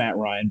replace Matt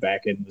Ryan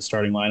back in the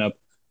starting lineup.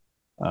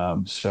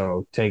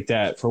 So take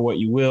that for what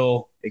you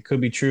will. It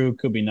could be true,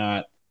 could be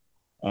not.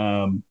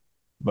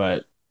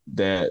 But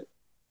that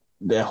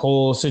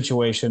whole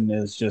situation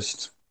is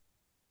just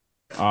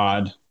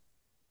odd,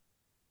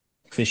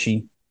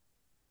 fishy.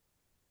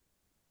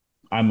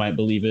 I might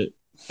believe it.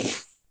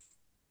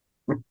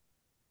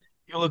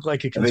 You look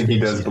like a I think he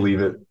does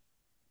believe it.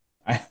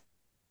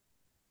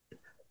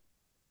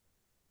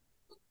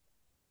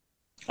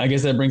 I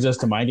guess that brings us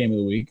to my game of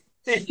the week.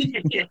 I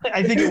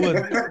think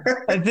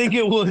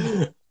it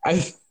would.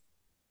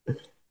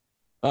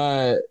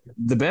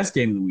 The best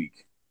game of the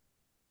week.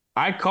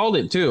 I called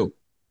it too.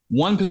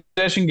 One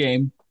possession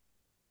game.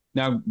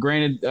 Now,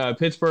 granted,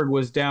 Pittsburgh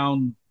was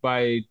down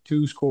by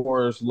 2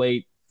 scores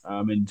late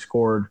and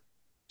scored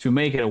to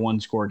make it a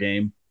 1-score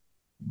game.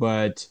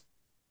 But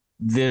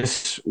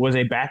this was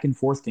a back and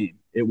forth game.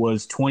 It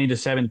was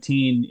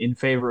 20-17 in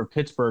favor of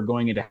Pittsburgh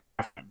going into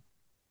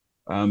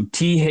halftime.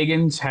 T.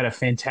 Higgins had a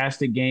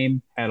fantastic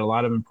game, had a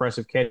lot of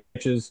impressive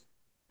catches.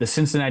 The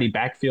Cincinnati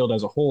backfield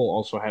as a whole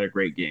also had a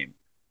great game.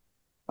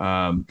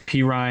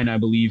 P. Ryan, I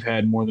believe,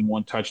 had more than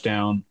 1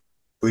 touchdown.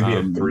 I believe he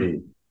had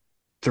 3.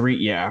 3,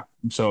 yeah.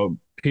 So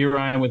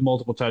Ryan with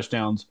multiple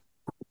touchdowns.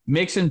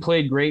 Mixon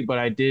played great, but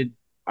I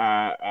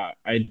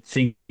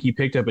think he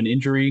picked up an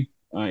injury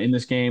in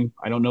this game.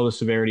 I don't know the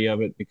severity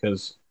of it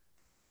because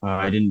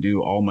I didn't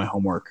do all my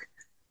homework.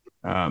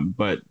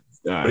 But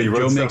he wrote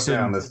Joe stuff Mixon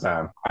down this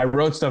time. I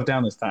wrote stuff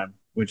down this time,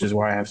 which is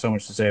why I have so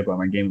much to say about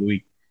my game of the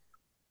week.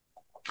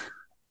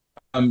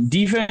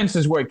 Defense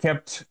is what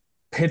kept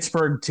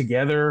Pittsburgh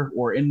together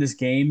or in this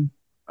game.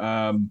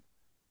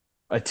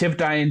 A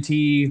tipped INT,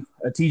 a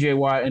TJ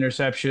Watt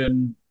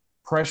interception,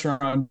 pressure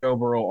on Joe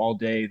Burrow all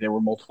day. There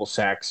were multiple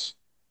sacks.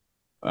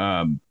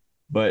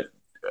 But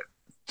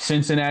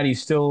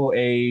Cincinnati's still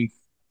a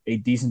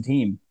decent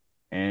team.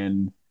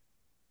 And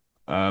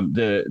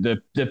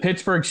the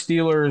Pittsburgh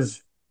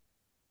Steelers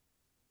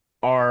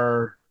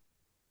are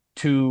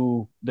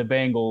to the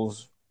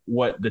Bengals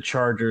what the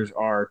Chargers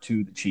are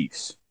to the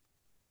Chiefs.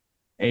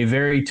 A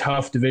very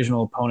tough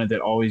divisional opponent that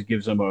always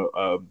gives them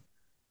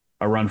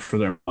a run for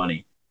their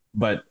money.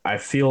 But I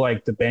feel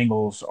like the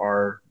Bengals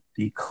are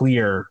the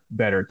clear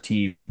better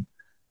team.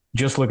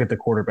 Just look at the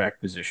quarterback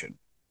position.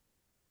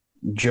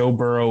 Joe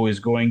Burrow is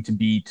going to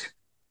beat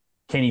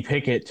Kenny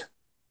Pickett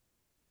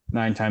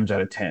 9 times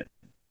out of 10.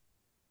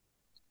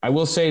 I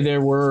will say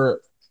there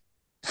were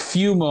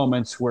few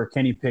moments where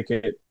Kenny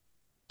Pickett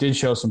did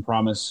show some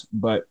promise,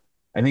 but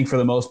I think for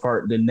the most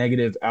part, the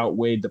negative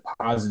outweighed the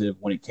positive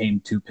when it came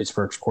to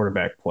Pittsburgh's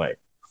quarterback play.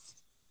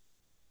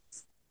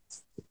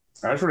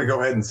 I just want to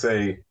go ahead and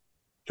say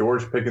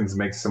George Pickens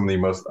makes some of the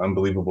most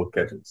unbelievable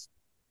catches.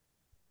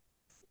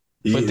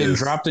 But then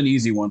dropped an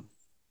easy one.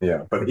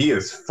 Yeah, but he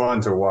is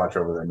fun to watch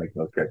over there making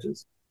those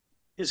catches.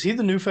 Is he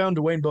the newfound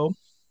Dwayne Bowe?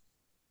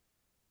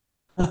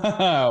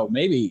 Oh,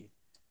 maybe.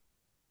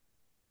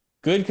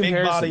 Good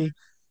comparison.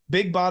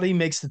 Big body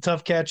makes the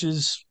tough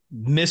catches,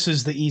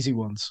 misses the easy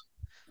ones.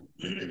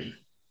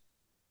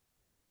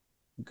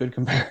 Good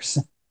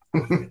comparison.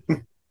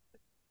 Is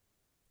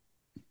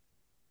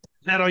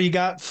that all you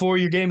got for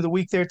your game of the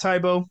week there,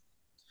 Tybo?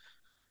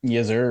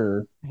 Yes,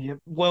 sir. Yep.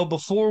 Well,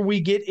 before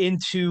we get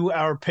into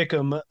our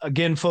pick'em,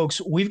 again,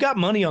 folks, we've got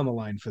money on the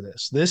line for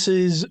this. This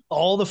is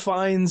all the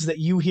fines that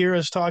you hear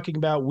us talking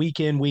about week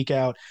in, week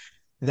out.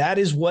 That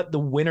is what the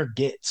winner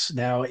gets.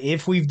 Now,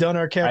 if we've done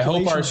our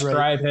calculations, I hope our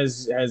scribe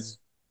has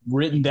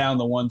written down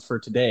the ones for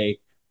today.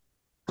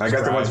 I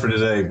got the ones for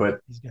today, but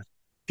if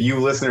you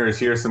listeners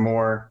hear some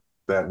more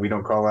that we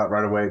don't call out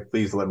right away,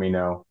 please let me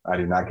know. I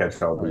did not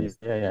catch all of these.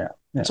 Yeah.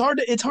 It's hard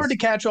to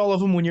catch all of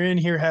them when you're in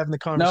here having the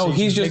conversation. No,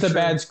 he's just a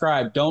bad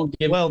scribe. Don't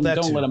let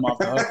him off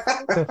the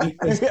hook.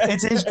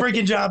 It's his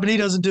freaking job, and he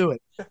doesn't do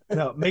it.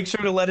 No, make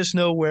sure to let us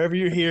know wherever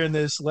you're hearing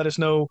this. Let us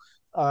know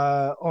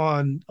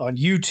on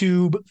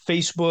YouTube,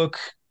 Facebook,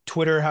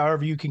 Twitter,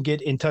 however you can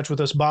get in touch with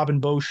us. Bob and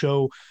Bo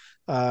Show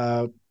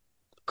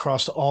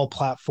across all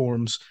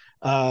platforms.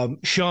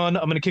 Sean,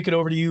 I'm going to kick it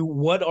over to you.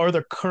 What are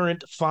the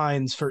current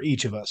fines for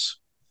each of us?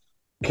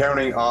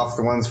 Counting off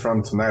the ones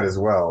from tonight as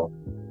well.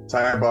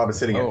 Ty Bob is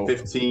sitting at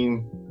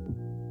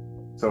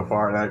 15 so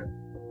far, that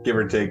give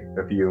or take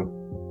a few.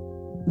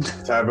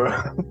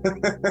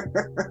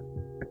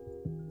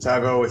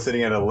 Tybo is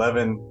sitting at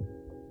 11,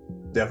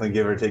 definitely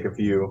give or take a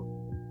few.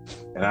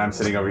 And I'm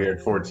sitting over here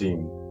at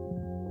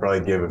 14,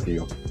 probably give a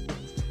few.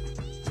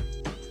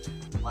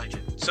 Like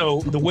it.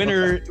 So the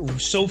winner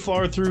so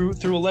far through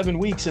 11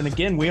 weeks, and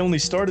again, we only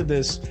started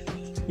this,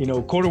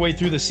 quarter way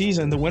through the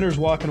season. The winner's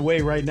walking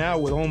away right now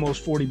with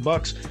almost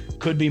 $40.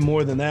 Could be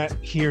more than that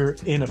here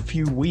in a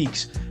few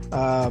weeks.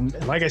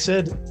 And like I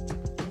said,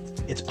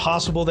 it's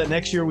possible that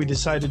next year we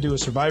decide to do a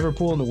survivor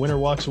pool and the winner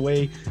walks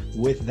away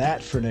with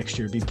that for next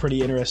year. It'd be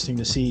pretty interesting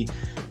to see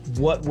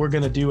what we're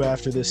going to do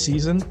after this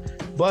season.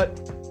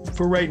 But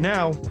for right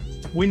now,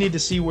 we need to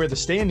see where the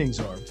standings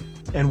are.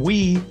 And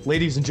we,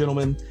 ladies and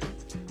gentlemen,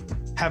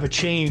 have a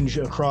change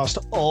across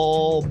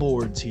all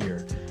boards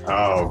here.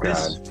 Oh,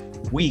 God.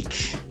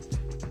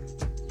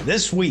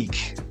 This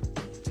week.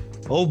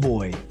 Oh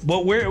boy.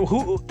 But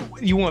who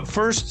you want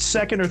first,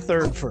 second, or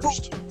third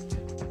first?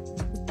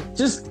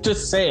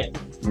 Just say it.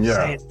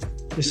 Yeah.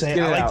 Just say it.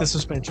 I like the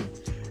suspension.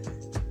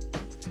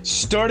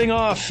 Starting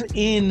off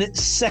in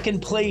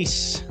second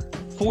place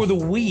for the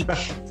week.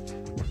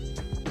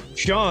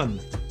 Sean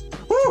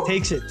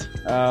takes it.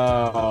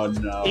 Oh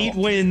no. 8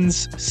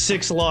 wins,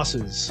 6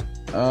 losses.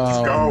 Oh,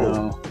 let's go.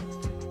 No.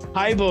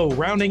 Hybo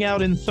rounding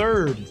out in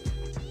third.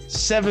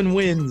 7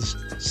 wins,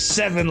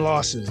 7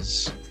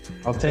 losses.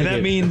 I'll take it.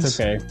 That means it's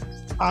okay.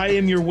 I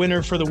am your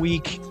winner for the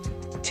week.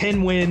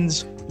 10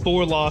 wins,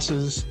 4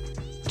 losses,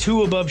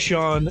 2 above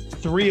Sean,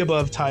 3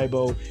 above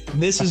Tybo.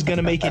 This is going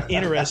to make it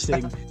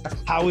interesting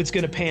how it's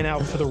going to pan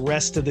out for the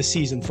rest of the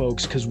season,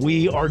 folks, because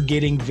we are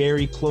getting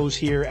very close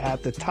here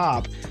at the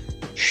top.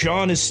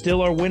 Sean is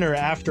still our winner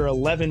after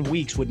 11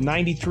 weeks with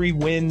 93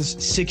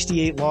 wins,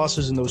 68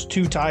 losses, and those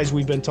 2 ties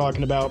we've been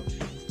talking about.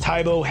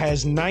 Tybo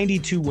has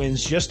 92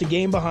 wins, just a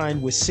game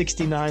behind with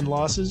 69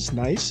 losses.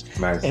 Nice.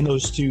 And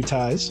those 2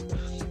 ties.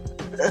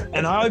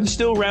 And I'm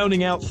still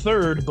rounding out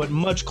third, but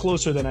much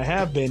closer than I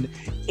have been.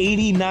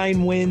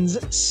 89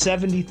 wins,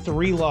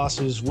 73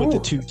 losses with the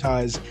 2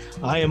 ties.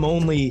 I am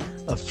only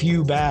a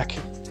few back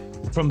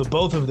from the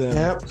both of them.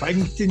 Yep. If I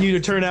can continue to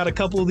turn out a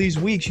couple of these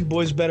weeks, you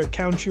boys better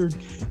count your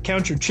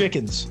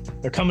chickens.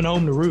 They're coming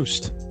home to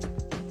roost.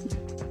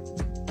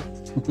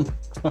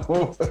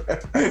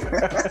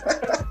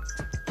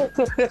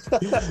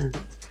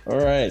 All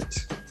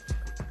right.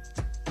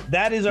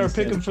 That is our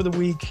pick'em for the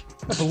week.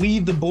 I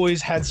believe the boys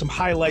had some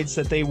highlights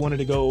that they wanted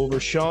to go over.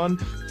 Sean,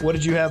 what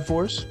did you have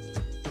for us?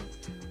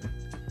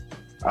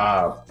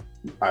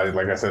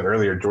 Like I said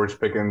earlier, George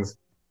Pickens,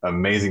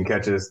 amazing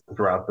catches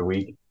throughout the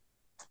week.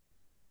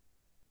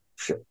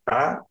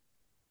 I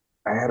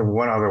had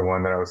one other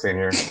one that I was saying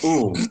here.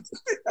 Ooh,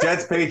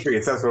 Jets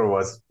Patriots. That's what it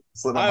was.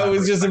 I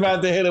was just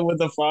about to hit him with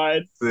the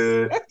five.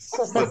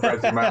 Slipped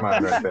right through my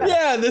mind right there.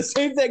 Yeah, the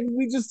same thing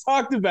we just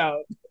talked about.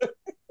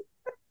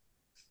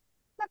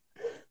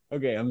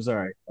 Okay, I'm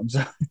sorry.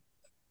 It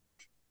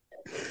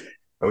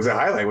was a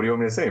highlight. What do you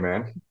want me to say,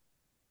 man?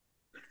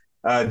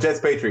 Jets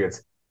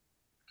Patriots.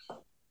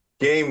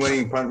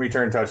 Game-winning punt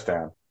return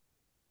touchdown.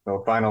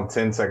 The final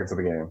 10 seconds of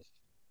the game.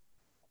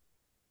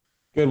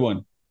 Good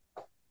one.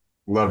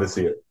 Love to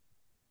see it.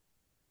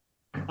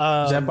 Is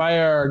that by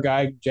our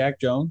guy, Jack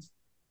Jones?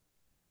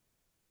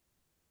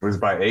 It was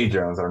by A.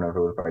 Jones. I don't know if it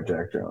was by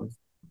Jack Jones.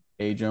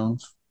 A.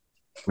 Jones?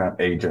 Not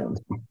A.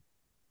 Jones.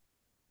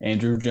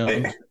 Andrew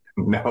Jones?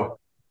 No.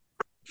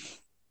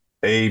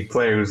 A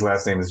player whose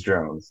last name is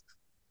Jones.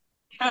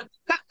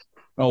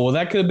 Oh, well,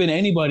 that could have been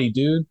anybody,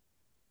 dude.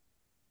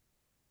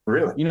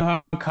 Really? You know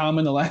how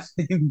common the last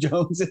name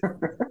Jones is?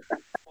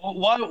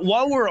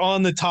 While we're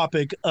on the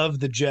topic of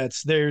the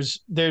Jets,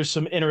 there's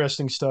some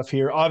interesting stuff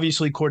here.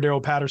 Obviously,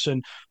 Cordero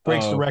Patterson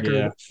breaks the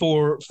record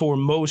for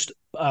most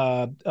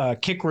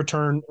kick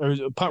return or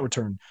punt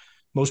return,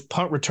 most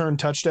punt return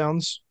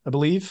touchdowns. I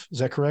believe, is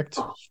that correct?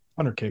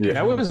 Punt or kick? Yeah.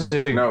 That was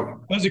That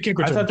was a kick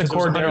return. I thought the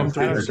Cordero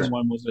Patterson return.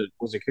 one was a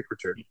kick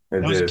return,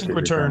 That was a kick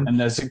return, and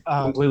that's a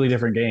completely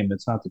different game.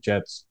 That's not the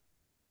Jets.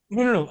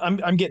 No.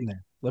 I'm getting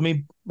there. Let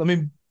me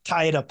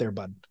tie it up there,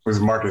 bud. It was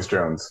Marcus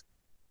Jones.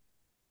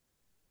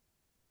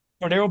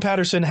 Cordero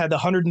Patterson had the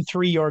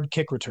 103-yard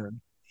kick return.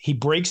 He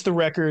breaks the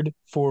record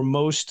for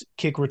most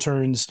kick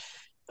returns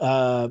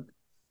in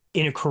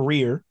a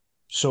career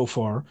so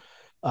far.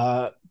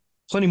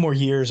 Plenty more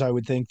years, I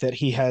would think, that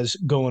he has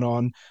going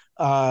on.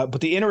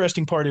 But the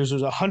interesting part is it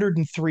was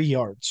 103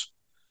 yards.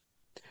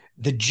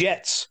 The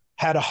Jets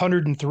had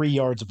 103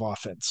 yards of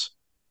offense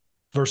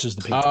versus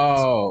the Patriots.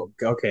 Oh,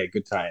 okay.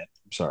 Good tie-in.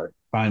 I'm sorry.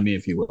 Find me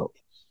if you will.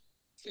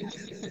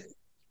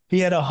 He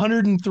had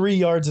 103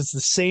 yards. It's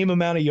the same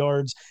amount of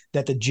yards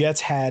that the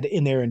Jets had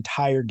in their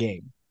entire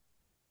game.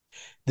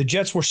 The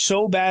Jets were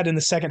so bad in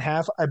the second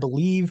half, I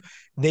believe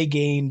they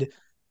gained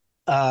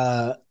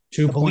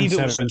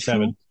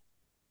 2.77.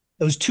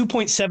 It was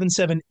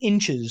 2.77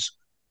 inches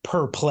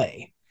per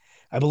play.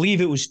 I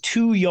believe it was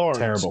 2 yards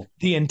Terrible.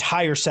 The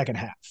entire second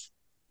half.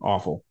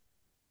 Awful.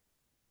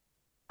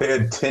 They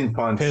had 10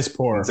 punts. Piss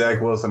poor.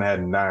 Zach Wilson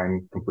had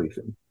 9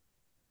 completions.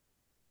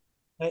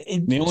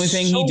 The only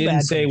thing he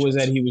didn't say was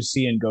that he was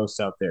seeing ghosts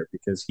out there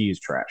because he is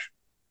trash.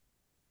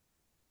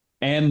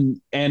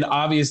 And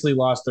obviously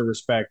lost the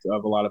respect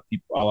of a lot of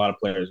people, a lot of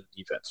players in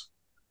defense.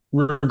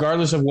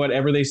 Regardless of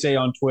whatever they say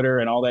on Twitter,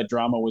 and all that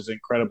drama was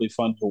incredibly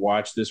fun to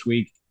watch this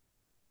week.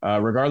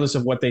 Regardless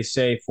of what they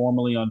say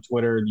formally on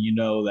Twitter, you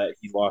know that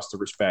he lost the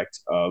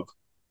respect of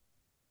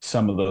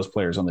some of those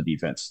players on the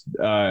defense.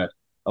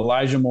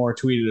 Elijah Moore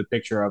tweeted a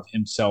picture of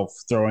himself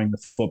throwing the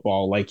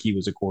football like he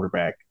was a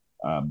quarterback.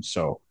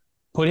 So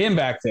put him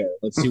back there.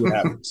 Let's see what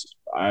happens.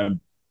 Can't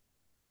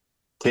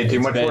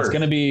do much worse. It's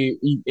going to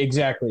be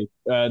exactly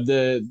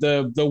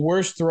the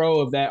worst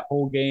throw of that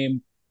whole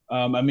game.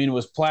 I mean, it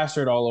was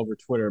plastered all over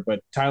Twitter,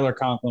 but Tyler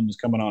Conklin was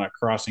coming on a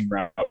crossing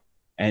route,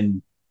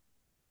 and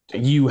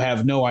you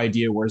have no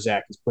idea where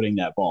Zach is putting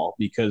that ball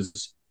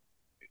because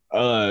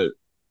a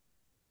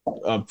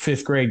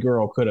fifth grade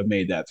girl could have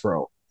made that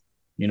throw.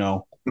 You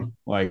know,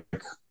 like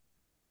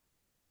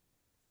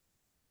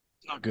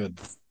not good.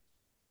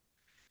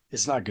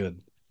 It's not good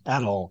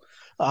at all.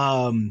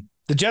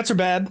 The Jets are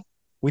bad.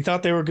 We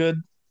thought they were good.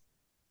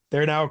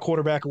 They're now a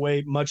quarterback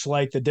away, much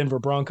like the Denver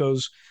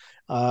Broncos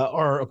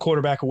are a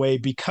quarterback away.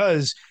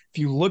 Because if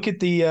you look at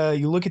the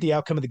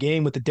outcome of the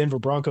game with the Denver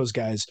Broncos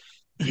guys,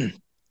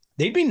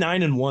 they'd be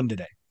 9-1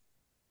 today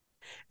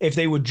if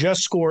they would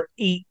just score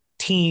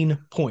 18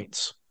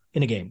 points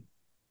in a game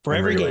for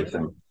every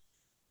game.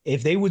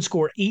 If they would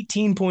score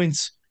 18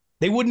 points,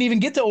 they wouldn't even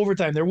get to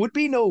overtime. There would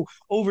be no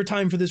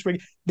overtime for this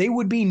break. They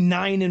would be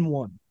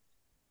 9-1.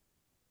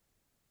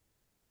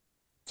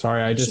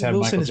 Sorry, I just had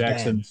Wilson Michael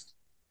Jackson.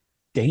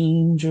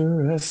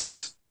 Dangerous.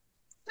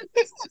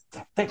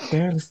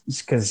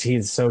 Because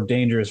he's so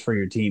dangerous for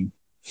your team.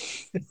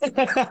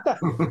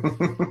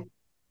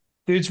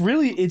 Dude, it's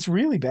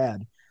really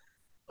bad.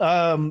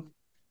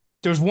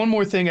 There's one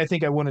more thing I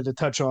think I wanted to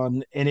touch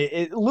on, and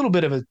a little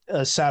bit of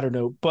a sadder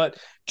note. But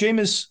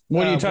Jameis,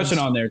 what are you touching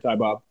on there, Ty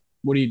Bob?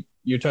 What are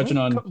you're touching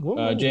on?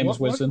 Jameis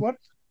Winston.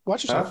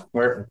 Watch yourself.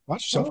 Watch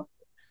yourself.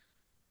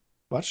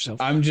 Watch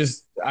yourself. I'm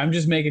just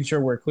making sure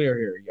we're clear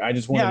here. I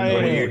just want to know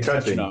what what you're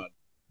touching on. Are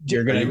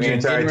you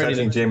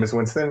anti-touching Jameis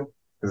Winston?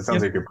 Because it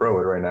sounds like you're pro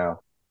it right now.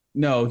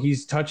 No,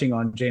 he's touching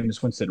on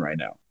Jameis Winston right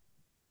now.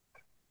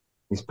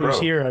 He's If he was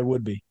pro. here, I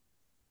would be.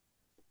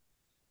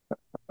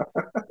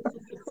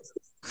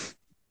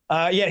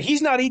 Yeah,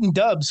 he's not eating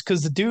dubs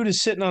because the dude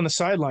is sitting on the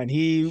sideline.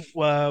 He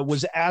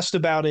was asked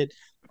about it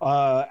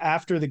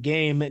after the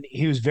game, and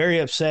he was very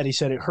upset. He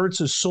said it hurts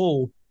his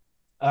soul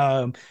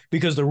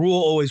because the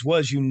rule always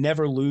was you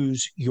never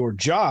lose your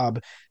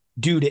job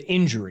due to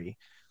injury.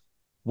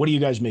 What do you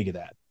guys make of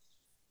that?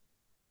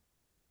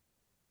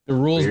 The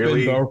rule's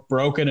Clearly, been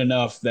broken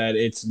enough that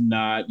it's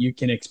not. You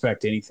can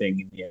expect anything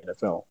in the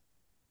NFL.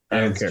 I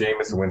and don't it's care.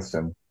 Jameis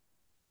Winston.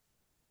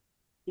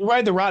 You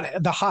ride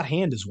the hot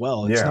hand as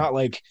well. It's Yeah. not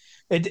like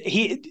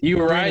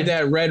You ride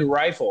that red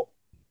rifle.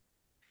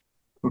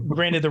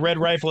 Granted, the red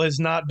rifle has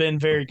not been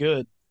very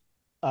good,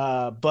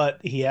 but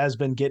he has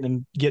been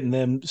getting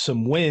them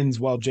some wins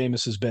while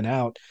Jameis has been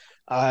out.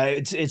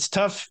 It's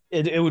tough.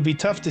 It would be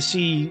tough to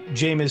see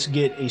Jameis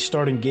get a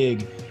starting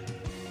gig,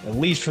 at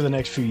least for the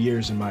next few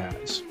years, in my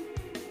eyes.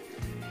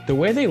 The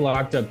way they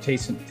locked up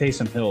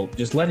Taysom Hill,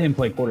 just let him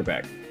play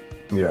quarterback.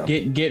 Yeah.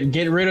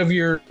 Get rid of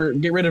your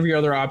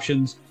other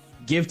options.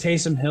 Give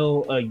Taysom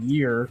Hill a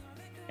year,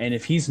 and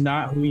if he's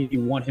not who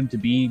you want him to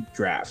be,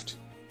 draft.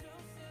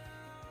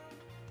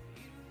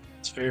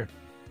 It's fair.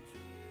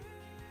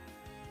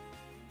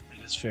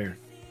 It is fair.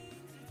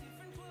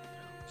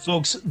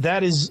 Folks,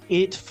 that is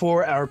it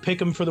for our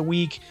pick'em for the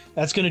week.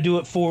 That's going to do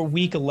it for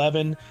week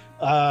 11.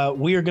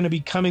 We are going to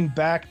be coming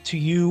back to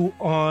you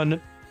on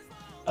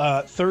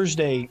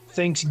Thursday,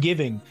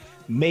 Thanksgiving.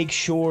 Make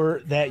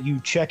sure that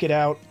you check it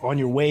out on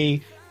your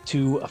way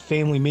to a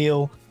family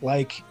meal,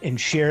 like and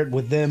share it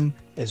with them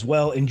as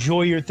well.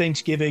 Enjoy your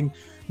Thanksgiving.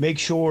 Make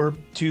sure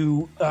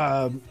to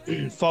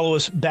follow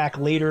us back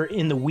later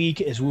in the week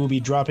as we will be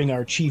dropping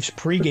our Chiefs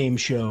pregame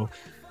show.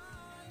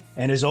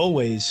 And as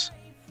always,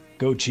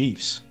 go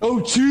Chiefs. Oh,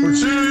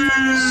 Chiefs!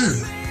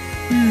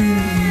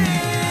 Chiefs!